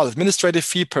small administrative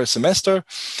fee per semester,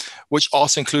 which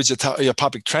also includes your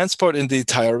public transport in the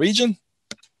entire region.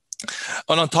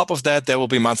 And on top of that, there will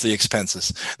be monthly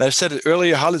expenses. And I've said it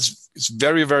earlier, Halle is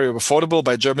very, very affordable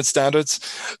by German standards.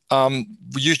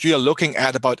 You are looking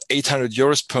at about 800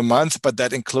 euros per month, but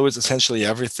that includes essentially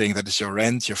everything. That is your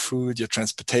rent, your food, your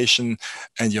transportation,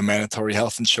 and your mandatory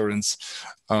health insurance.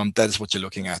 That is what you're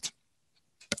looking at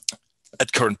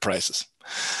current prices.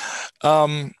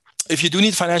 If you do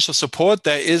need financial support,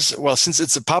 there is, well, since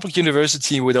it's a public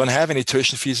university, we don't have any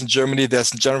tuition fees in Germany.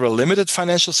 There's in general limited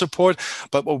financial support,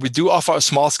 but what we do offer are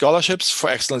small scholarships for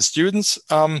excellent students.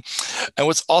 And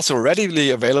what's also readily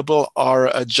available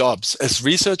are jobs as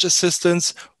research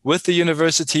assistants with the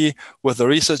university, with the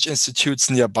research institutes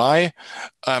nearby,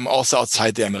 also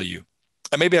outside the MLU.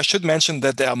 And maybe I should mention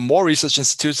that there are more research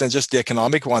institutes than just the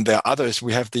economic one. There are others.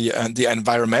 We have the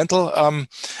Environmental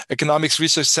Economics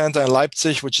Research Center in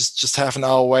Leipzig, which is just half an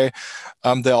hour away.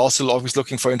 They're also always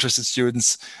looking for interested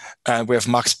students. And we have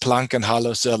Max Planck and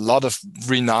Halle. So a lot of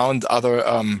renowned other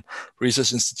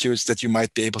research institutes that you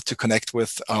might be able to connect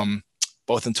with,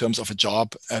 both in terms of a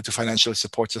job to financially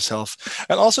support yourself,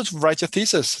 and also to write your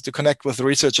thesis, to connect with the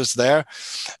researchers there,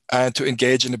 and to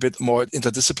engage in a bit more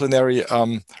interdisciplinary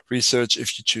research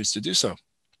if you choose to do so.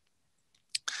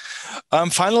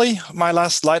 Finally, my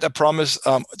last slide, I promise,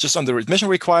 just on the admission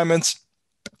requirements.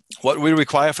 What we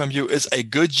require from you is a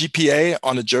good GPA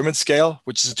on a German scale,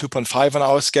 which is a 2.5 on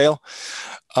our scale.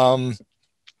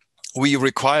 We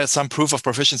require some proof of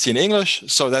proficiency in English.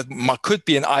 So that could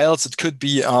be an IELTS, it could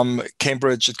be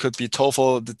Cambridge, it could be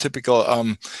TOEFL, the typical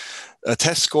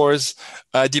test scores.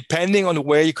 Depending on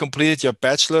where you completed your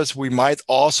bachelor's, we might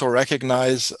also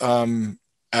recognize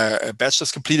a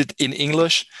bachelor's completed in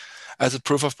English as a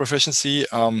proof of proficiency.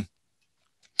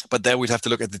 But there we'd have to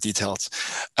look at the details.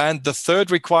 And the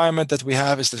third requirement that we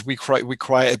have is that we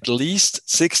require at least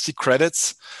 60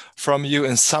 credits from you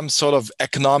in some sort of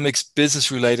economics,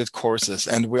 business-related courses.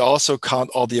 And we also count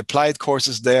all the applied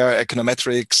courses there,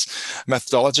 econometrics,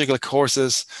 methodological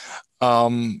courses.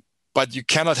 But you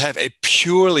cannot have a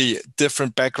purely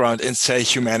different background in, say,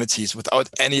 humanities without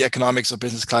any economics or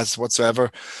business classes whatsoever.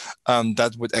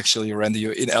 That would actually render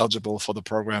you ineligible for the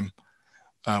program.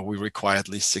 We require at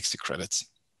least 60 credits.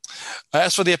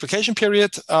 As for the application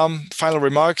period, final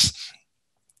remarks.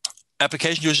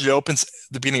 Application usually opens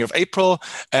the beginning of April,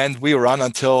 and we run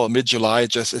until mid-July,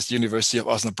 just as the University of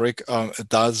Osnabrück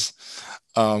does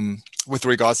with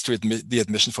regards to the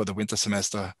admission for the winter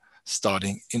semester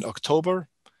starting in October.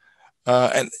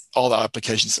 And all the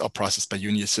applications are processed by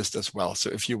UniAssist as well.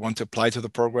 So if you want to apply to the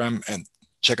program and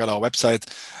check out our website,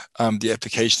 the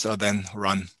applications are then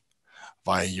run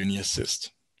via UniAssist.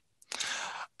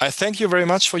 I thank you very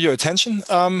much for your attention,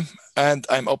 and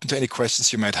I'm open to any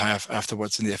questions you might have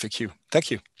afterwards in the FAQ. Thank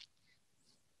you.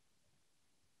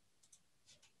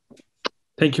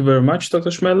 Thank you very much,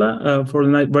 Dr. 𝘱𝘁𝑚𝑒ller, for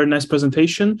a very nice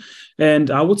presentation. And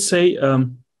I would say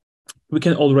we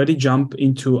can already jump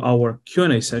into our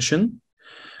Q&A session.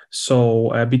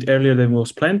 So a bit earlier than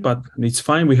was planned, but it's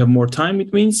fine. We have more time,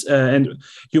 it means. And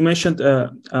you mentioned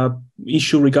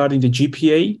issue regarding the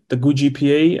GPA, the good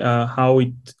GPA, how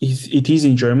it is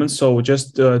in German. So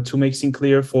just to make things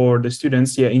clear for the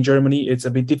students, yeah, in Germany, it's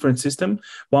a bit different system.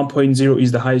 1.0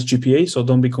 is the highest GPA, so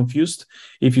don't be confused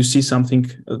if you see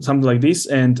something like this.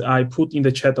 And I put in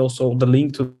the chat also the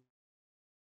link to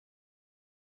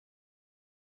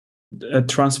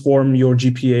transform your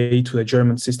GPA to the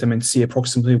German system and see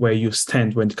approximately where you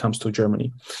stand when it comes to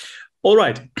Germany. All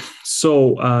right,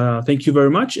 so thank you very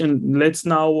much. And let's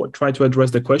now try to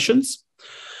address the questions.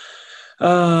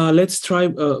 Let's try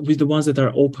with the ones that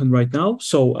are open right now.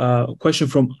 So question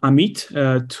from Amit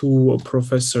to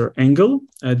Professor Engel.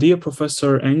 Dear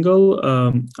Professor Engel,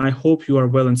 I hope you are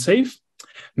well and safe.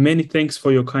 Many thanks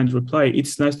for your kind reply.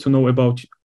 It's nice to know about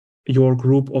your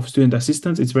group of student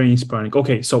assistants. It's very inspiring.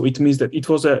 Okay, so it means that it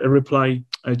was a reply,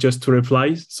 just to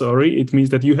reply. Sorry, it means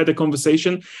that you had a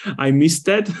conversation. I missed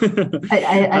that.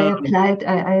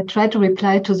 I tried to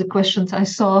reply to the questions I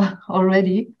saw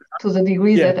already to the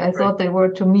degree that I thought they were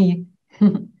to me.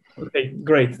 Okay,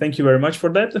 great. Thank you very much for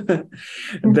that.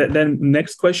 Then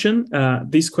next question.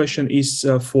 This question is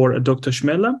for Dr.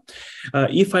 𝘱𝘁𝑚𝑒ller.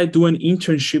 If I do an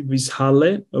internship with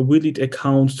Halle, will it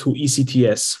account to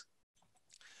ECTS?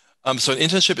 So an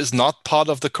internship is not part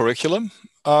of the curriculum,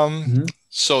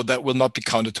 so that will not be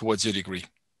counted towards your degree.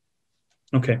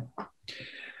 Okay,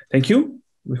 thank you.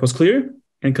 It was clear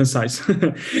and concise.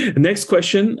 Next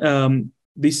question.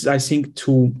 This is, I think,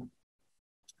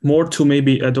 more to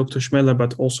maybe Dr. 𝘱𝘁𝑚𝑒ller,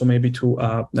 but also maybe to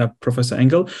Professor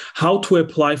Engel. How to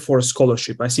apply for a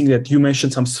scholarship? I think that you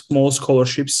mentioned some small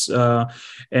scholarships,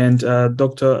 and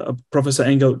Professor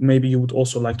Engel, maybe you would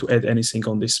also like to add anything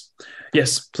on this.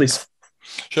 Yes, please.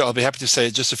 Sure, I'll be happy to say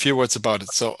just a few words about it.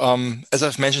 So as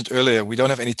I've mentioned earlier, we don't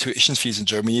have any tuition fees in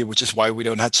Germany, which is why we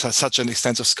don't have such an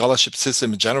extensive scholarship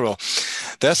system in general.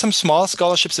 There are some small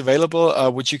scholarships available,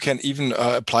 which you can even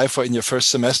apply for in your first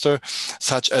semester,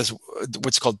 such as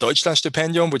what's called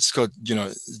𝘱𝘢𝘪𝑠tipendium, which is called,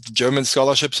 German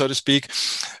scholarship, so to speak,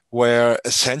 where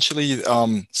essentially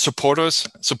supporters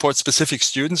support specific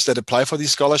students that apply for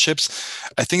these scholarships.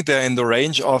 I think they're in the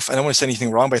range of, I don't want to say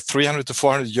anything wrong, by 300 to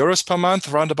 400 euros per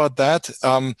month, around about that.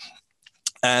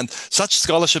 And such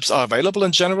scholarships are available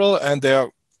in general, and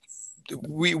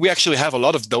we actually have a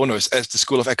lot of donors as the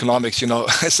School of Economics,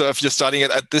 So if you're studying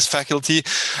at this faculty,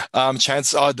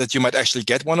 chances are that you might actually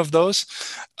get one of those.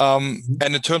 And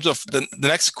in terms of the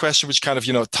next question, which kind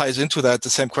of, ties into that, the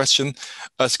same question,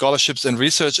 scholarships and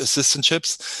research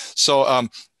assistantships. So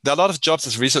there are a lot of jobs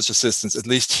as research assistants, at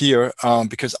least here,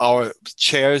 because our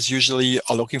chairs usually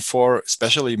are looking for,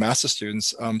 especially master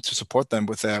students, to support them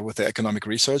with their economic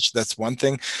research. That's one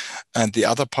thing. And the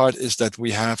other part is that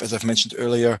we have, as I've mentioned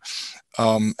earlier,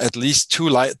 at least two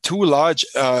large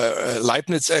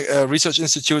Leibniz research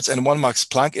institutes and one Max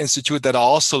Planck Institute that are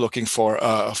also looking for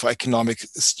economic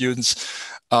students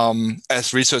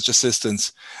as research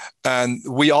assistants. And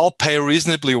we all pay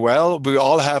reasonably well. We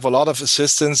all have a lot of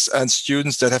assistants and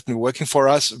students that have been working for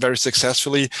us very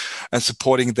successfully and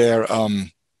supporting their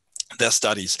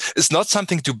studies. It's not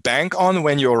something to bank on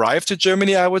when you arrive to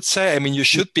Germany, I would say. I mean, you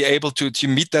should be able to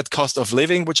meet that cost of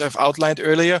living, which I've outlined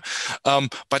earlier,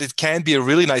 but it can be a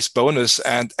really nice bonus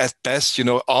and at best,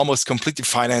 almost completely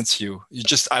finance you.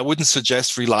 I wouldn't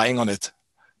suggest relying on it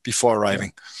before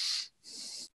arriving.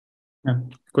 Yeah.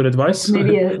 Good advice.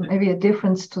 Maybe a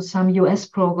difference to some US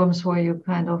programs where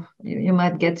you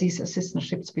might get these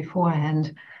assistantships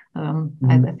beforehand.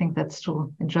 I think that's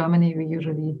true. In Germany, we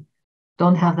usually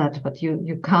don't have that, but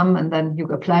you come and then you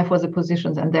apply for the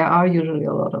positions, and there are usually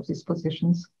a lot of these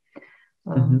positions.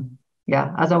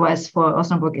 Yeah, otherwise for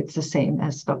Osnabrück, it's the same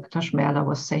as Dr. 𝘱𝘁𝑚𝑒ller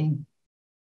was saying.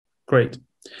 Great.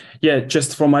 Yeah,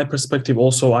 just from my perspective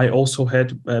also, I also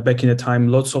had back in the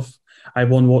time I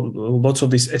won lots of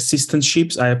these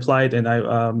assistantships. I applied and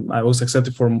I was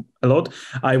accepted for a lot.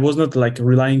 I was not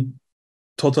relying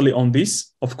totally on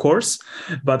this, of course,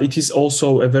 but it is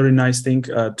also a very nice thing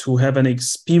to have an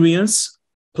experience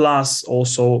plus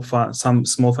also some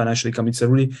small financial income. It's a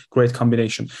really great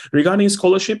combination. Regarding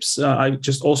scholarships, I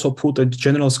just also put a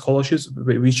general scholarships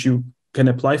which you can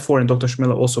apply for, and Dr.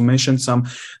 𝘱𝘓𝘂 also mentioned some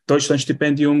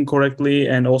Deutschlandstipendium correctly,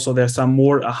 and also there's some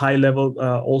more high level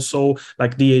also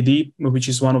like DAD, which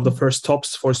is one of the first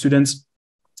tops for students.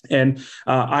 And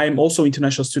I'm also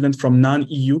international student from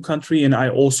non-EU country, and I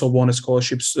also won a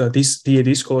scholarship, this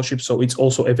DAD scholarship. So it's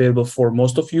also available for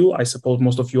most of you. I suppose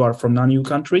most of you are from non-EU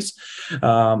countries.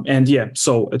 And yeah,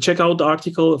 so check out the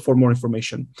article for more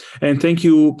information. And thank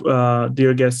you,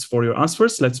 dear guests, for your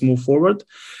answers. Let's move forward.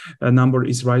 Number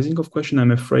is rising of question, I'm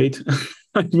afraid.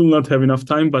 I will not have enough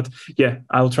time, but yeah,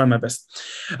 I'll try my best.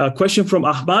 Question from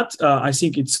Ahmad. I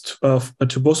think it's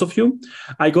to both of you.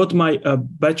 I got my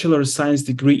Bachelor of Science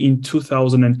degree in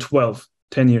 2012,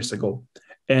 10 years ago,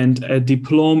 and a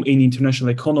diploma in International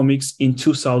Economics in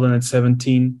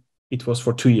 2017. It was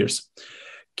for 2 years.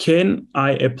 Can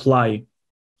I apply?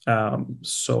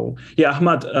 So yeah,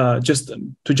 Ahmad, just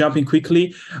to jump in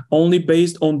quickly, only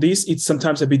based on this, it's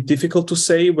sometimes a bit difficult to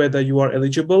say whether you are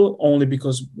eligible, only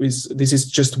because this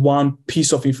is just one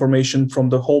piece of information from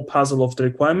the whole puzzle of the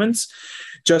requirements,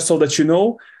 just so that you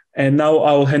know. And now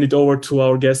I'll hand it over to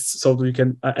our guests so that we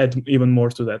can add even more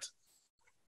to that.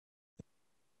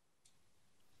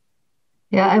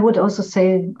 Yeah, I would also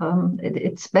say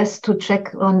it's best to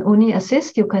check on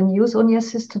UniAssist. You can use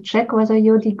UniAssist to check whether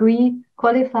your degree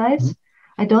qualifies.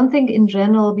 Mm-hmm. I don't think in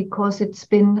general, because it's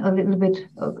been a little bit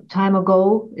time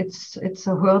ago, it's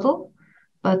a hurdle,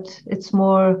 but it's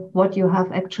more what you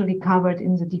have actually covered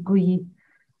in the degree.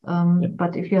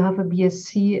 But if you have a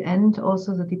BSc and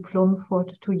also the diploma for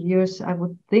 2 years, I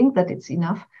would think that it's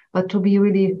enough. But to be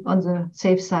really on the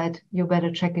safe side, you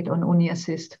better check it on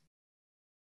UniAssist.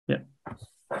 Yeah.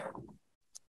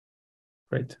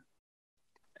 Great.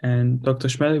 And Dr.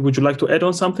 𝘱𝘓𝘂, would you like to add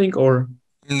on something, or?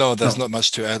 No, there's not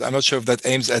much to add. I'm not sure if that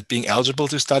aims at being eligible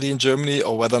to study in Germany,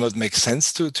 or whether or not it makes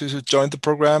sense to join the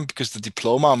program, because the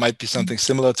diploma might be something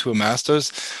similar to a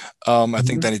master's. I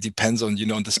think then it depends on,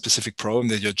 on the specific program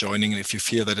that you're joining, and if you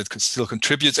feel that it could still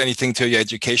contributes anything to your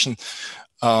education.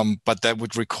 But that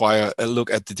would require a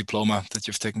look at the diploma that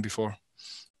you've taken before.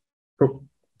 Cool.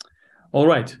 All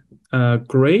right.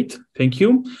 Great. Thank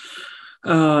you.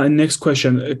 Next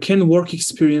question. Can work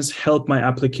experience help my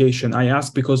application? I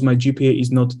ask because my GPA is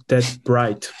not that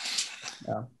bright.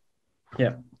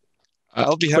 Yeah.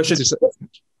 I'll be happy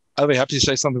to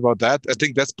say something about that. I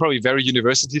think that's probably very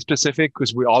university specific,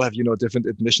 because we all have, different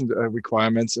admission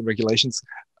requirements and regulations.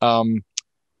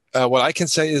 What I can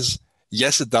say is,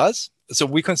 yes, it does. So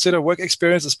we consider work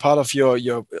experience as part of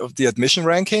the admission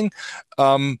ranking.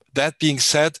 That being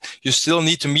said, you still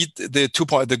need to meet the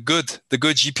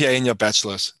good GPA in your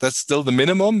bachelor's. That's still the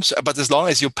minimum. But as long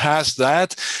as you pass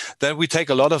that, then we take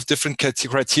a lot of different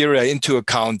criteria into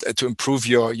account to improve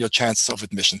your chances of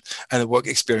admission. And the work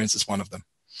experience is one of them.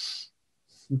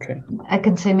 Okay. I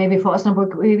can say maybe for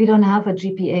Osnabrück, we don't have a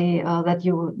GPA that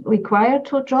you require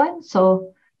to join.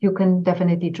 So you can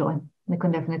definitely join. You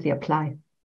can definitely apply.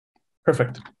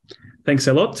 Perfect. Thanks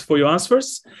a lot for your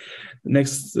answers.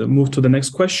 Next, move to the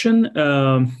next question.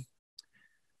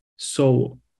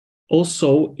 So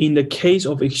also in the case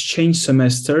of exchange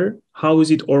semester, how is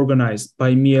it organized?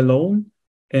 By me alone?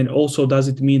 And also, does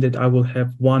it mean that I will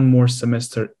have one more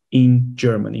semester in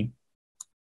Germany?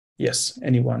 Yes,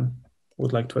 anyone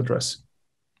would like to address?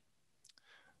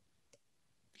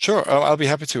 Sure, I'll be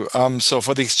happy to. So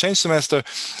for the exchange semester,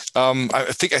 I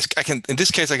think I can, in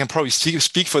this case, I can probably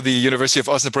speak for the University of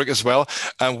Osnabrück as well.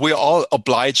 We're all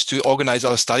obliged to organize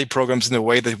our study programs in a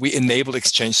way that we enable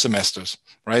exchange semesters,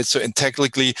 right? So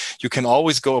technically, you can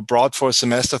always go abroad for a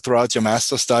semester throughout your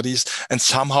master studies and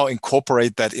somehow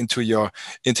incorporate that into your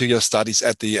studies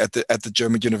at the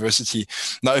German university.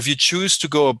 Now, if you choose to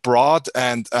go abroad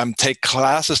and take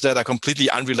classes that are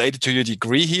completely unrelated to your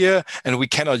degree here, and we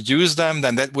cannot use them,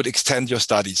 then that would extend your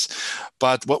studies.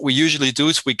 But what we usually do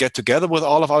is we get together with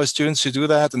all of our students who do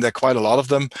that, and there are quite a lot of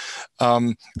them,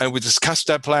 and we discuss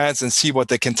their plans and see what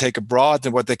they can take abroad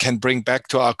and what they can bring back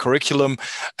to our curriculum,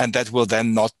 and that will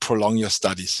then not prolong your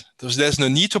studies. There's no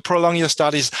need to prolong your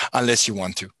studies unless you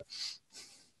want to.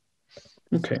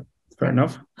 Okay, fair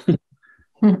enough.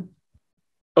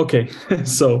 Okay,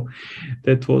 so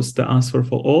that was the answer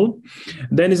for all.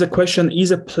 Then is a question,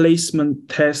 is a placement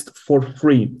test for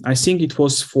free? I think it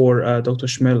was for Dr.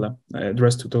 𝘱𝘓𝘂,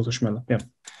 addressed to Dr. 𝘱𝘓𝘂. Yeah.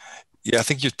 Yeah, I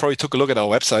think you probably took a look at our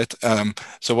website.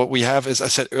 So what we have is, I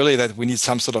said earlier that we need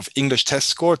some sort of English test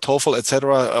score, TOEFL,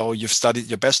 etc., or you've studied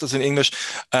your bachelor's in English.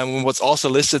 And what's also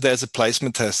listed there is a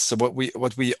placement test. So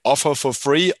what we offer for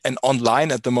free and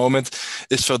online at the moment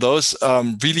is for those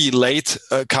really late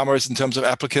comers in terms of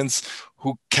applicants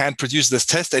who can't produce this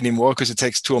test anymore because it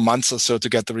takes 2 months or so to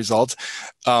get the result,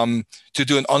 to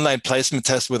do an online placement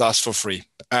test with us for free.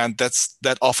 And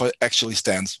that offer actually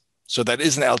stands. So that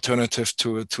is an alternative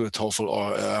to a TOEFL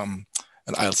or an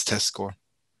IELTS test score.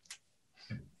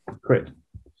 Great.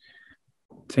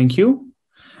 Thank you.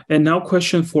 And now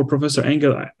question for Professor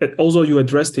Engel. Although you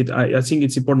addressed it, I think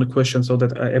it's important question so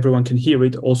that everyone can hear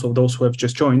it, also those who have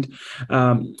just joined.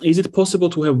 Is it possible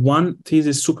to have one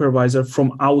thesis supervisor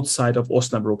from outside of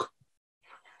Osnabrück?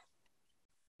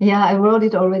 Yeah, I wrote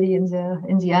it already in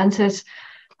the answers.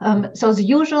 So the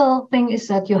usual thing is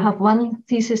that you have one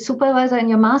thesis supervisor in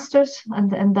your master's,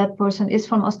 and that person is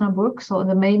from Osnabrück. So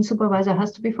the main supervisor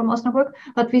has to be from Osnabrück.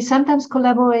 But we sometimes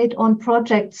collaborate on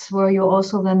projects where you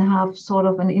also then have sort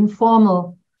of an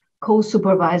informal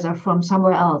co-supervisor from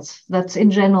somewhere else. That's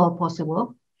in general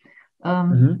possible.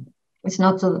 It's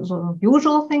not the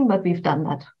usual thing, but we've done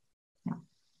that. Yeah.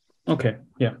 Okay.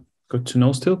 Yeah. Good to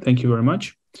know still. Thank you very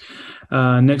much.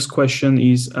 Next question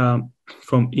is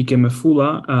from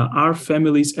Ikemefula. Are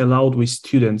families allowed with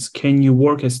students? Can you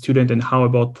work as student, and how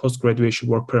about post-graduation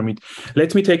work permit?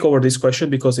 Let me take over this question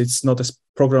because it's not a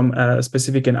program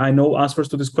specific, and I know answers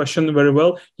to this question very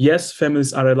well. Yes,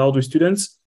 families are allowed with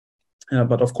students.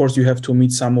 But of course, you have to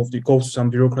meet go through some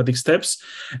bureaucratic steps.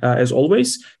 As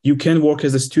always, you can work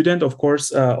as a student. Of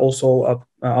course, also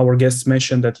our guests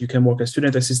mentioned that you can work as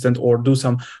student assistant or do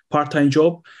some part-time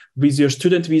job. With your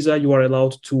student visa, you are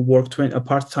allowed to work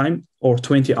part-time or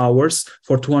 20 hours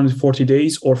for 240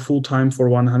 days or full-time for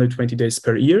 120 days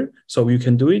per year. So you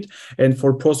can do it. And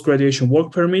for post-graduation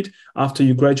work permit, after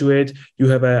you graduate, you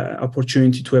have an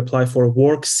opportunity to apply for a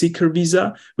work seeker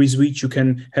visa, with which you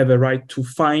can have a right to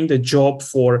find a job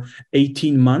for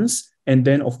 18 months. And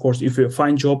then, of course, if you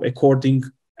find job according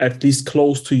at least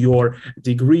close to your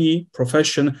degree,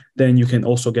 profession, then you can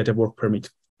also get a work permit.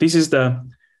 This is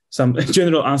some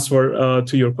general answer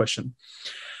to your question.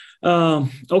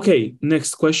 Okay,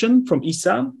 next question from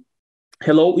Isa.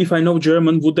 Hello, if I know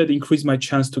German, would that increase my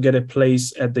chance to get a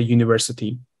place at the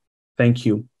university? Thank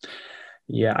you.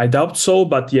 Yeah, I doubt so,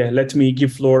 but yeah, let me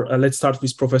give floor. Let's start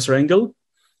with Professor Engel.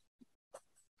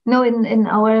 No, in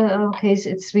our case,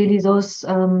 it's really those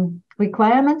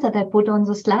requirements that I put on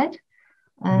the slide.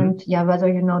 And yeah, whether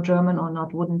you know German or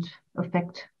not wouldn't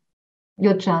affect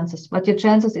your chances. But your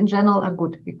chances in general are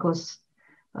good because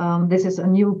this is a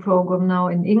new program now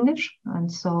in English.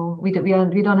 And so we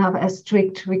don't have as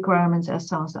strict requirements as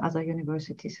some of the other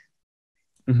universities.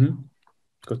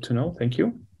 Good to know. Thank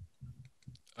you.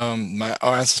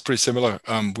 Our answer is pretty similar.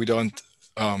 We don't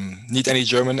need any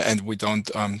German, and we don't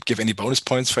give any bonus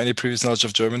points for any previous knowledge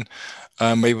of German.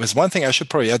 Maybe there's one thing I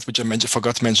should probably add, which I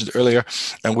forgot to mention earlier,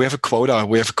 and we have a quota.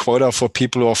 We have a quota for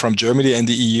people who are from Germany and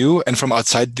the EU and from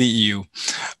outside the EU.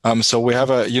 So we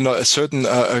have a certain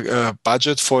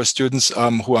budget for students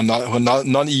who are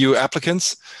non-EU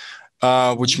applicants,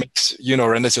 which makes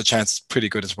renders your chances pretty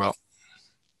good as well.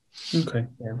 Okay,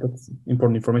 yeah, that's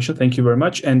important information. Thank you very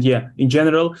much. And yeah, in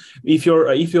general, if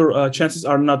your chances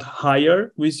are not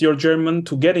higher with your German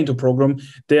to get into program,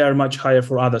 they are much higher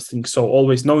for other things. So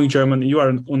always knowing German, you are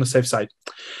on the safe side.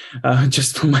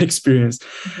 Just from my experience.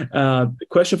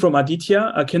 Question from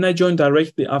Aditya: Can I join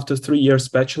directly after 3 years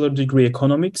bachelor degree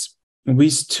economics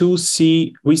with C2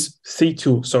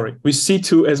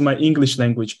 as my English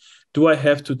language? Do I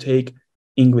have to take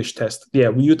English test?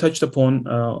 Yeah, you touched upon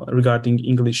regarding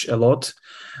English a lot,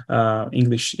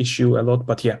 English issue a lot,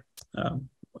 but yeah,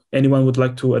 anyone would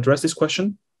like to address this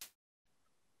question?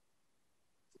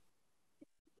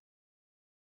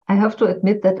 I have to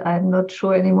admit that I'm not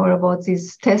sure anymore about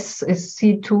these tests. Is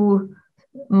C2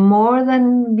 more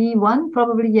than B1?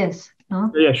 Probably yes. No?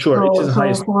 Yeah, sure. So, it is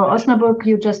highest. For Osnabrück,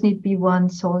 you just need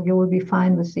B1, so you will be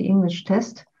fine with the English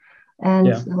test.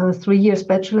 And 3 years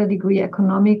bachelor degree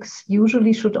economics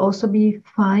usually should also be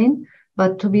fine,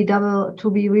 but to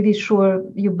be really sure,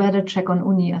 you better check on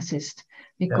Uni Assist,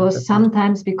 because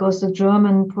sometimes because the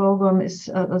German program is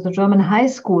the German high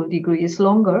school degree is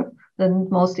longer than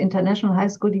most international high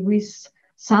school degrees.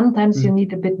 Sometimes you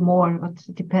need a bit more, but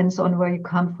it depends on where you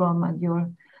come from and your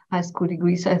high school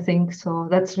degrees, I think. So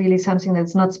that's really something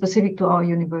that's not specific to our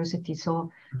university.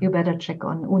 So you better check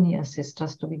on Uni Assist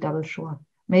just to be double sure.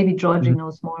 Maybe Georgie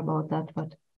knows more about that,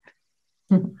 but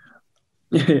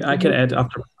I can add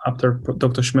after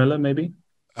Dr. Schmeller, maybe.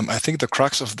 I think the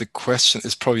crux of the question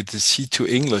is probably the C2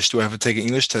 English. Do I have to take an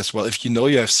English test? Well, if you know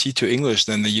you have C2 English,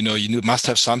 then you must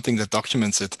have something that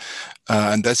documents it,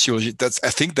 and I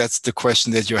think that's the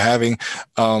question that you're having.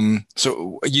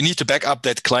 So you need to back up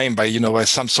that claim by by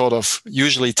some sort of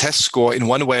usually test score in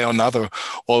one way or another,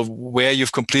 or where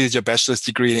you've completed your bachelor's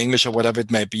degree in English or whatever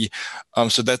it may be.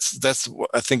 So that's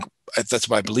I think that's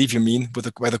what I believe you mean with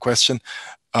the question.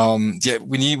 Yeah,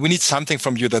 we need something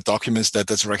from you that documents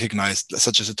that's recognized,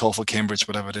 such as a TOEFL, Cambridge,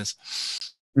 whatever it is.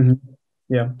 Mm-hmm.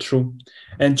 Yeah, true.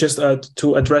 And just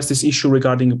to address this issue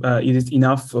regarding is it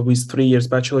enough with 3 years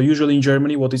bachelor? Usually in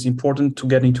Germany, what is important to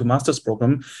get into master's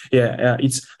program,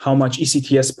 it's how much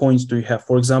ECTS points do you have.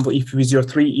 For example, if with your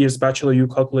 3 years bachelor, you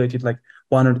calculated like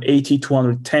 180,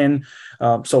 210,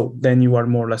 so then you are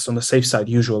more or less on the safe side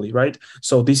usually, right?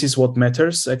 So this is what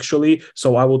matters actually.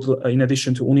 So I would, in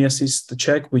addition to UniAssist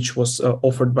check, which was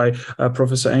offered by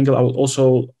Professor Engel, I would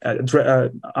also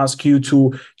ask you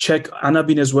to check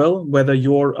ANABIN as well, whether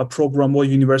your program or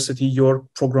university, your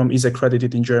program is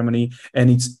accredited in Germany and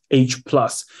it's H+.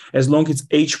 As long as it's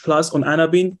H+ on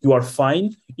ANABIN, you are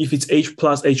fine. If it's H+,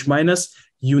 H-,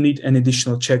 you need an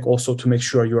additional check also to make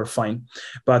sure you are fine.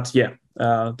 But yeah,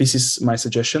 this is my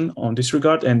suggestion on this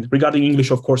regard. And regarding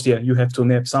English, of course, yeah, you have to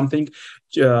have something.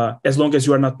 As long as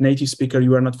you are not native speaker,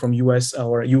 you are not from US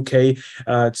or UK,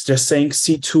 it's just saying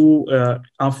C2,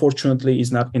 unfortunately,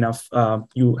 is not enough.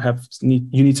 You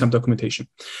need some documentation.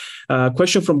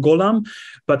 Question from Golam,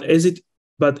 but is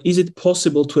it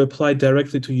possible to apply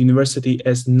directly to university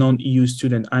as non-EU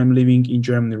student? I'm living in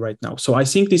Germany right now. So I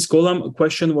think this Golam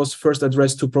question was first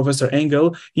addressed to Professor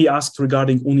Engel. He asked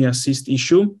regarding UniAssist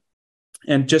issue.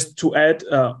 And just to add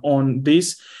on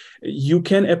this, you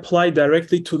can apply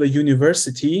directly to the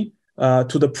university,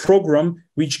 to the program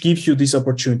which gives you this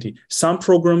opportunity. Some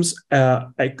programs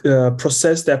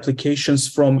process the applications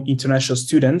from international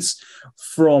students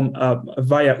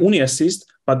via UniAssist,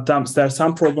 but there are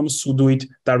some programs who do it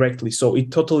directly. So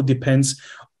it totally depends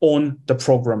on the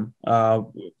program.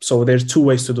 So there's two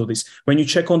ways to do this. When you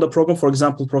check on the program, for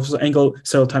example, Professor Engel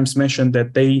several times mentioned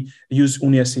that they use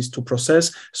UniAssist to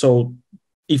process. So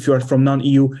if you are from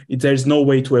non-EU, there's no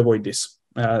way to avoid this.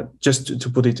 Just to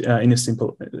put it in a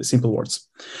simple words.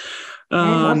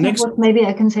 Next, maybe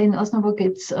I can say in Osnabrück,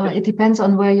 it depends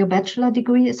on where your bachelor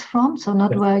degree is from. So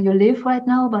not where you live right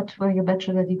now, but where your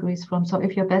bachelor degree is from. So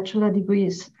if your bachelor degree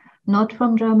is not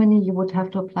from Germany, you would have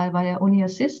to apply via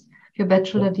UniAssist. If your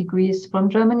bachelor degree is from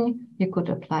Germany, you could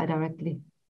apply directly.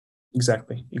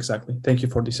 Exactly. Thank you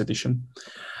for this addition.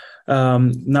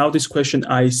 Now this question,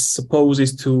 I suppose,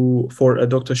 is for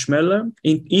Dr. Schmeller.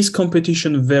 Is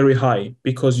competition very high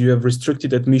because you have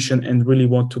restricted admission and really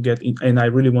want to get in, and I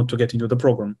really want to get into the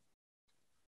program?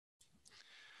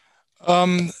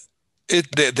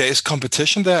 There is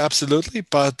competition there, absolutely,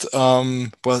 but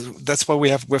well, that's why we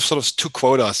have sort of two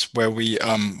quotas where we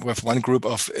have one group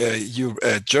of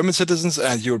German citizens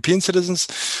and European citizens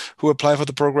who apply for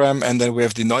the program, and then we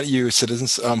have the non-EU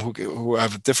citizens who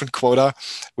have a different quota,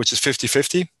 which is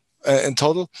 50-50 in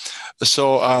total.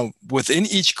 So within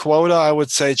each quota, I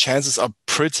would say chances are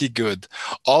pretty good.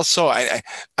 Also, I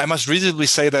must reasonably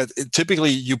say that typically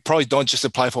you probably don't just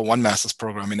apply for one master's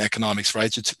program in economics,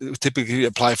 right? You typically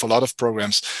apply for a lot of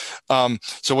programs.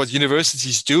 So what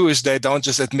universities do is they don't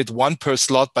just admit one per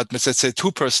slot, but let's say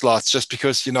two per slot, just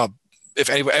because, if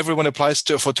everyone applies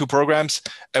for two programs,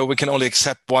 we can only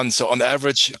accept one. So on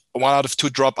average, 1 out of 2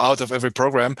 drop out of every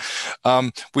program,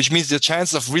 which means the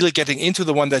chances of really getting into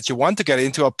the one that you want to get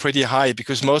into are pretty high,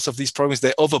 because most of these programs,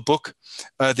 they overbook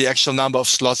the actual number of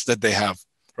slots that they have,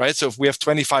 right? So if we have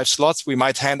 25 slots, we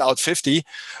might hand out 50.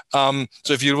 So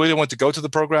if you really want to go to the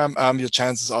program, your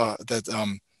chances are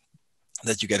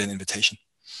that you get an invitation.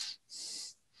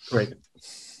 Great.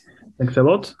 Thanks a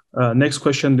lot. Next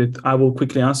question that I will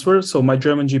quickly answer. So my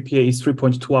German GPA is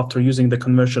 3.2 after using the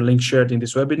conversion link shared in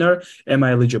this webinar. Am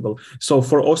I eligible? So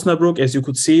for Osnabrück, as you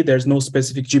could see, there's no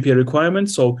specific GPA requirement.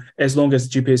 So as long as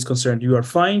GPA is concerned, you are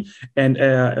fine. And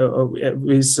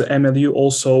with MLU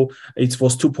also, it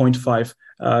was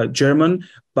 2.5 German,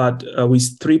 but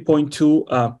with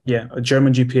 3.2,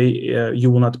 German GPA,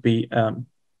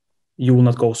 you will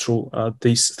not go through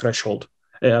this threshold.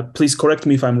 Please correct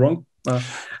me if I'm wrong.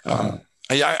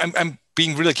 I'm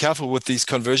being really careful with these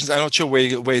conversions. I'm not sure where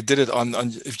you did it on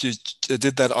if you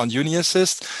did that on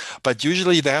UniAssist, but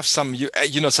usually they have some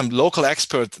some local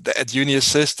expert at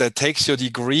UniAssist that takes your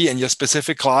degree and your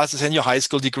specific classes and your high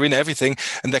school degree and everything,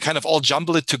 and they kind of all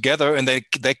jumble it together and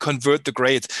they convert the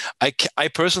grade. I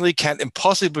personally can't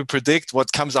impossibly predict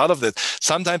what comes out of it.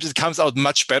 Sometimes it comes out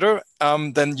much better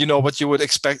than what you would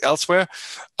expect elsewhere.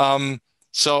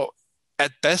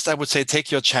 at best, I would say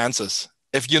take your chances.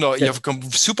 If you've come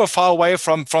super far away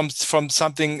from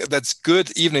something that's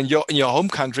good, even in your home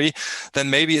country, then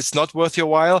maybe it's not worth your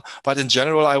while. But in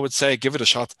general, I would say give it a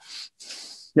shot.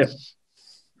 Yeah,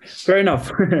 fair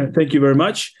enough. Thank you very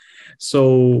much.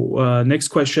 So next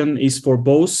question is for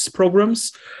both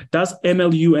programs. Does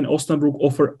MLU and Osnabrück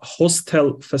offer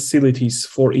hostel facilities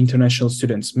for international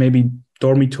students? Maybe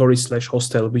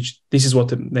dormitory/hostel, which this is what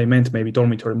they meant, maybe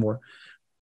dormitory more.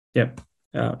 Yeah.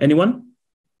 Anyone?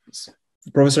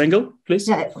 Professor Engel, please.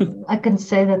 Yeah, I can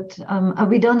say that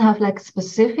we don't have like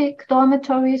specific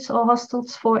dormitories or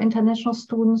hostels for international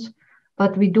students,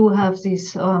 but we do have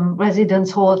these residence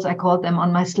halls. I called them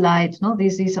on my slide. No,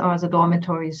 these are the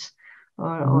dormitories,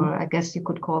 or I guess you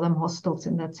could call them hostels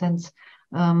in that sense.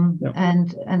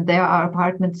 And there are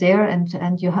apartments there,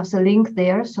 and you have the link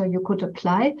there, so you could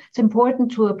apply. It's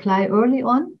important to apply early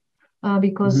on.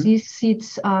 Because these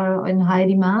seats are in high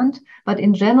demand. But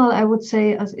in general, I would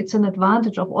say it's an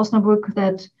advantage of Osnabrück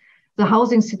that the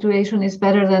housing situation is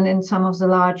better than in some of the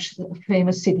large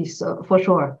famous cities, for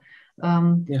sure.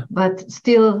 But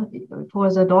still,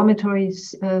 for the dormitory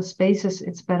spaces,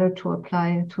 it's better to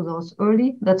apply to those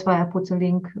early. That's why I put the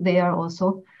link there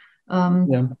also.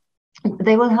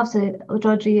 They will have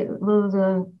Georgie, will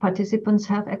the participants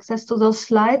have access to those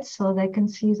slides so they can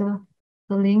see the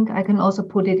link? I can also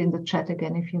put it in the chat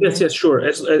again if you like. Yes, sure.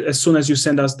 As soon as you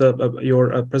send us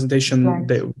your presentation, right.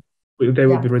 they will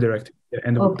be redirected,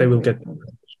 and they will get.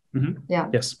 Yeah.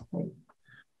 Yes. Okay.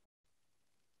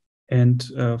 And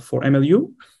for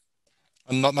MLU,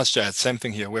 not much to add. Same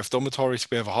thing here. We have dormitories.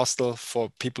 We have a hostel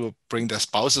for people who bring their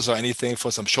spouses or anything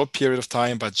for some short period of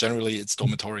time, but generally it's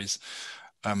dormitories.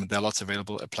 There are lots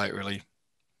available. Apply early.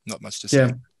 Not much to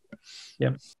say.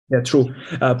 Yeah, true.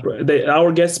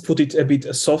 Our guests put it a bit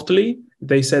softly.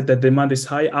 They said that demand is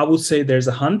high. I would say there's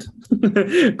a hunt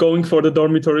going for the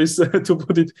dormitories, to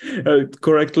put it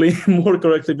more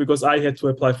correctly, because I had to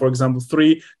apply, for example,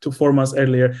 3 to 4 months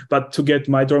earlier, but to get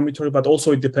my dormitory. But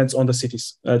also it depends on the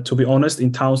cities, to be honest,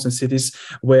 in towns and cities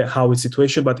how it's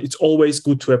situation. But it's always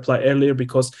good to apply earlier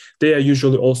because they are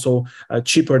usually also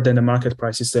cheaper than the market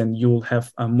prices, and you will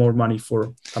have more money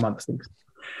for some other things.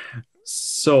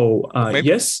 So,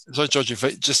 yes. So, George,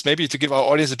 just maybe to give our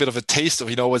audience a bit of a taste of,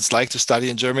 what it's like to study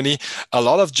in Germany. A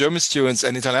lot of German students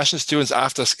and international students,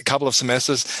 after a couple of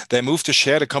semesters, they move to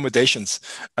shared accommodations,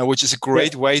 which is a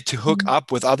great way to hook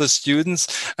up with other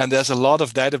students. And there's a lot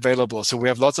of that available. So we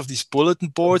have lots of these bulletin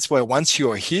boards where once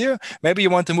you are here, maybe you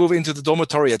want to move into the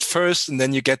dormitory at first, and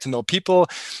then you get to know people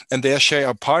and they share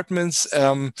apartments.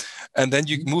 And then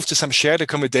you move to some shared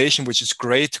accommodation, which is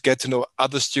great to get to know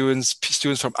other students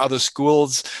from other schools.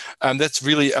 That's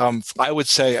really, I would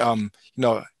say,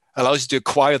 allows you to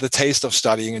acquire the taste of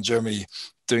studying in Germany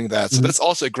doing that. So that's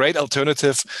also a great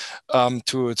alternative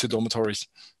to dormitories.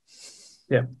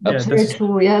 Yeah, that's very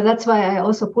true. Yeah, that's why I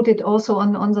also put it also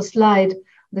on the slide,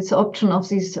 this option of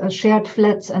these shared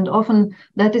flats. And often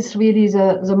that is really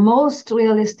the most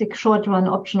realistic short-run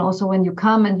option. Also, when you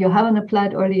come and you haven't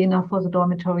applied early enough for the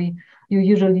dormitory, you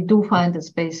usually do find a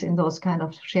space in those kind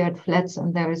of shared flats.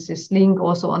 And there is this link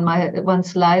also on my one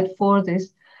slide for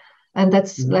this. And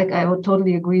that's like, I would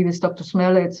totally agree with Dr.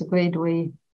 Smöller. It's a great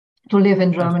way to live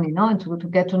in Germany, and to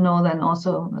get to know then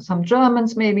also some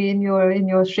Germans maybe in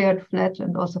your shared flat,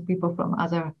 and also people from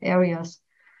other areas.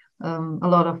 A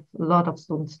lot of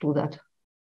students do that.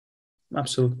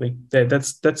 Absolutely. Yeah,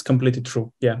 that's completely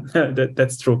true. Yeah,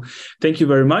 that's true. Thank you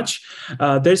very much.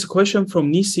 There's a question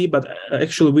from Nisi, but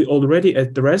actually we already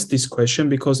addressed this question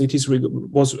because it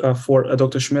was for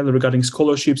Dr. Schmeller regarding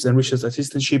scholarships and research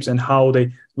assistantships and how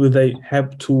they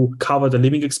have to cover the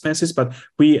living expenses. But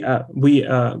we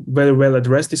very well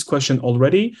addressed this question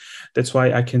already. That's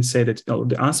why I can say that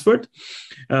the answered.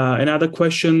 Another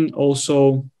question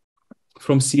also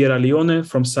from Sierra Leone,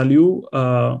 from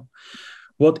Salu.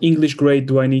 What English grade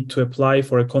do I need to apply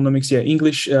for economics? Yeah,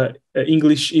 English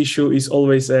issue is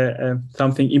always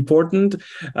something important.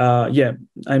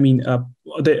 I mean,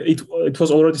 it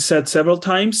was already said several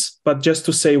times, but just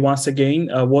to say once again,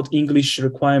 what English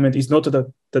requirement is not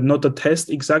the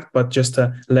test exact, but just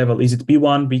a level. Is it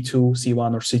B1, B2,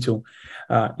 C1, or C2?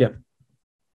 Yeah.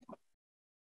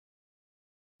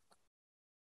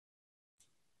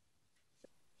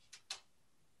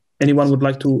 Anyone would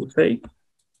like to say?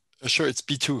 Sure, it's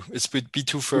B2. It's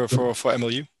B2 for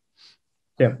MLU.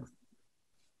 Yeah.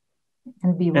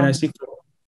 And B1. And I think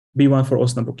B1 for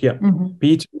Osnabrück. Yeah.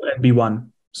 B2 and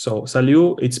B1. So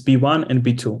Salu, it's B1 and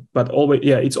B2. But always,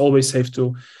 it's always safe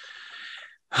to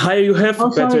higher you have,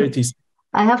 better it is.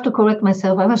 I have to correct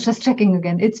myself. I was just checking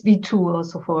again. It's B2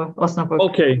 also for Osnabrück.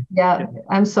 Okay. Yeah,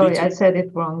 I'm sorry. B2. I said it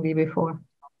wrongly before.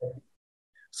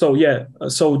 So yeah,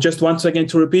 so just once again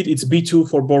to repeat, it's B2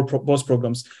 for both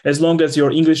programs. As long as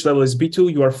your English level is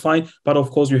B2, you are fine. But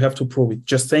of course, you have to prove it.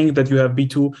 Just saying that you have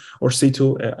B2 or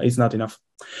C2 is not enough.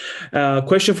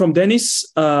 Question from Dennis.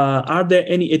 Are there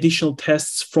any additional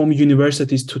tests from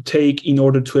universities to take in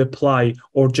order to apply,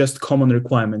 or just common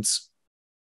requirements?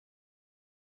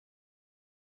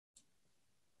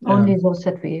 Only those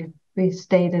that we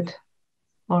stated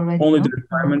already. Only the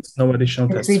requirements, no additional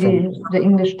it's tests. Really the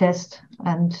English test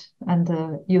and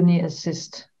the uni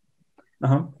assist.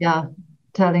 Yeah,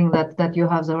 telling that you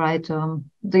have the right,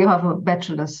 you have a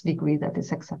bachelor's degree that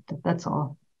is accepted. That's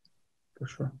all. For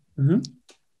sure. Mm-hmm.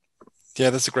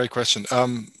 Yeah, that's a great question.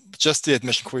 Just the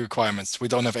admission requirements. We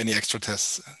don't have any extra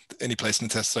tests, any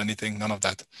placement tests or anything, none of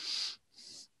that.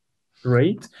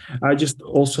 Great. I just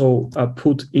also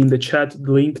put in the chat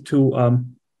the link to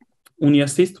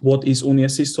UniAssist. What is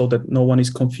UniAssist, so that no one is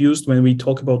confused when we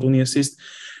talk about UniAssist?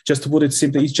 Just to put it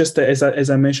simply, it's just, as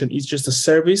I mentioned, it's just a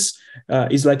service.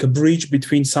 It's like a bridge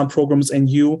between some programs and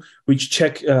you, which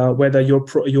check whether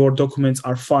your documents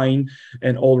are fine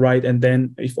and all right. And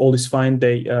then if all is fine,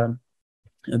 they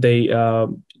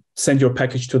send your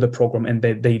package to the program, and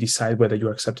they decide whether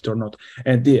you're accepted or not.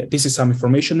 And this is some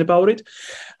information about it.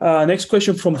 Next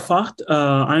question from Faht.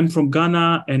 I'm from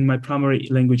Ghana, and my primary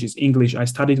language is English. I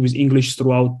studied with English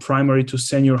throughout primary to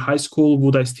senior high school.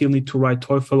 Would I still need to write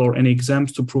TOEFL or any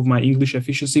exams to prove my English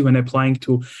efficiency when applying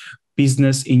to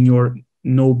business in your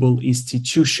noble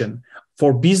institution?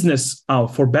 For business,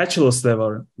 for bachelor's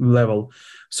level.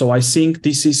 So I think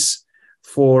this is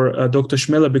for Dr.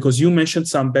 Schmeller, because you mentioned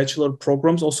some bachelor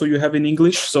programs also you have in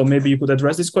English. So maybe you could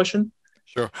address this question.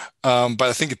 Sure. But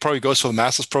I think it probably goes for the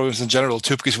master's programs in general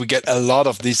too, because we get a lot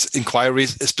of these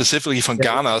inquiries specifically from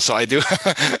Ghana. So I do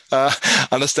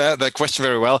understand that question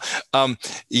very well.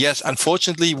 Yes,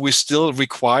 unfortunately, we still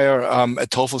require a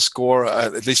TOEFL score,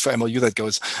 at least for MLU that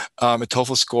goes, a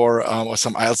TOEFL score or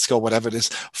some IELTS score, whatever it is,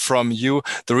 from you.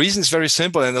 The reason is very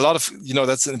simple. And a lot of,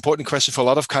 that's an important question for a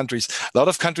lot of countries. A lot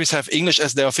of countries have English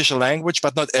as their official language,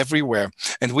 but not everywhere.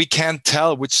 And we can't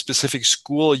tell which specific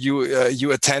school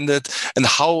you attended and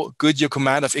how good your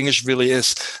command of English really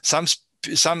is. Some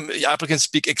applicants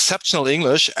speak exceptional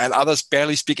English and others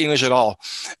barely speak English at all.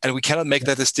 And we cannot make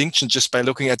that distinction just by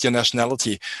looking at your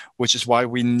nationality, which is why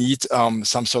we need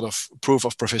some sort of proof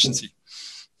of proficiency.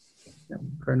 Yeah,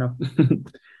 fair enough.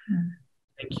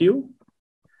 Thank you.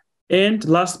 And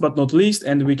last but not least,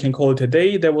 and we can call it a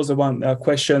day, there was a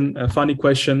question, a funny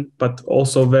question, but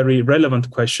also very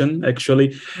relevant question,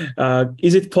 actually.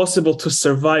 Is it possible to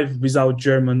survive without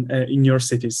German in your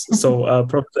cities? So,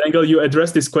 Professor Engel, you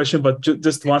addressed this question, but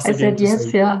just once again. I said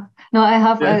yes, yeah. No, I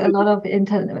have a lot of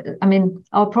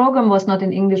our program was not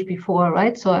in English before,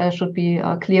 right? So I should be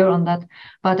clear on that.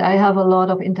 But I have a lot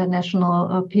of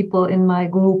international people in my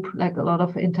group, like a lot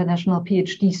of international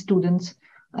PhD students.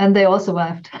 And they all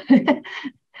survived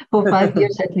for 5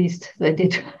 years at least. They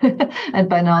did, and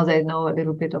by now they know a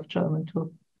little bit of German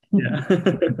too. Yeah,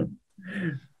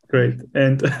 great.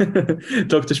 And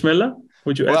Dr. Schmeller,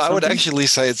 would you add something? I would actually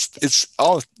say it's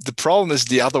all the problem is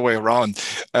the other way around.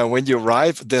 When you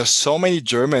arrive, there's so many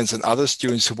Germans and other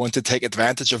students who want to take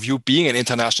advantage of you being an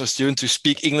international student to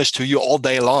speak English to you all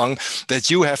day long that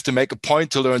you have to make a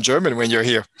point to learn German when you're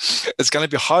here. It's going to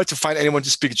be hard to find anyone to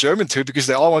speak German to because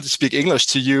they all want to speak English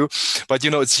to you. But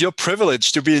it's your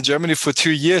privilege to be in Germany for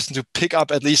 2 years and to pick up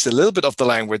at least a little bit of the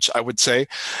language, I would say.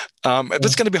 But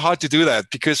it's going to be hard to do that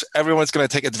because everyone's going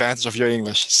to take advantage of your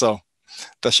English. So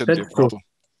that shouldn't be a problem.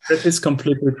 That is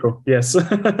completely true. Yes.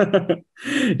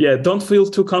 Yeah. Don't feel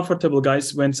too comfortable,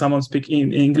 guys. When someone speaks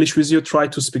in English with you, try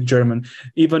to speak German.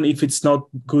 Even if it's not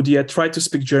good yet, try to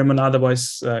speak German.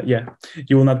 Otherwise,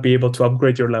 you will not be able to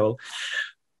upgrade your level.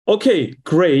 Okay,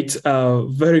 great.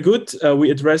 Very good.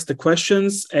 We addressed the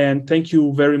questions, and thank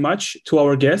you very much to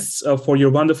our guests for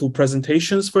your wonderful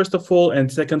presentations, first of all,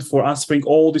 and second, for answering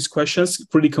all these questions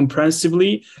pretty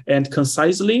comprehensively and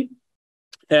concisely.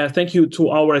 Thank you to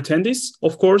our attendees,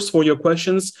 of course, for your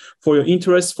questions, for your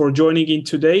interest, for joining in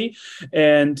today.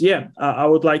 And I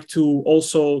would like to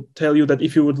also tell you that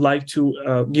if you would like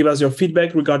to give us your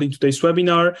feedback regarding today's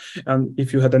webinar, and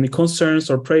if you had any concerns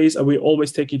or praise, we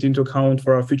always take it into account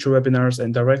for our future webinars,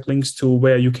 and direct links to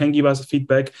where you can give us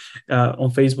feedback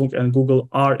on Facebook and Google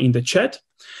are in the chat.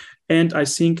 And I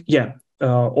think,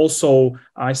 Also,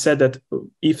 I said that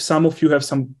if some of you have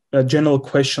some general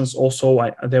questions, also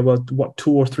there were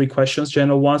 2 or 3 questions,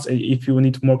 general ones. If you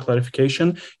need more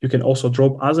clarification, you can also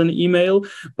drop us an email.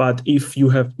 But if you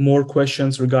have more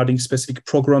questions regarding specific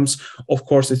programs, of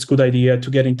course, it's a good idea to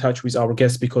get in touch with our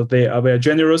guests, because they are very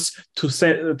generous to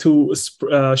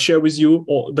share with you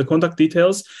all the contact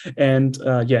details. And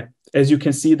as you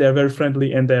can see, they're very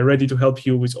friendly and they're ready to help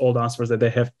you with all the answers that they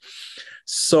have.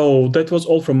 So that was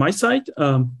all from my side.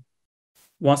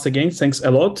 Once again, thanks a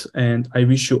lot. And I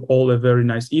wish you all a very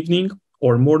nice evening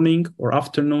or morning or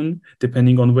afternoon,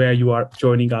 depending on where you are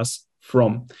joining us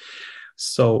from.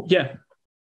 So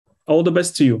all the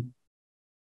best to you.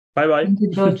 Bye-bye. Thank you,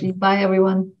 Georgie. Bye,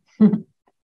 everyone.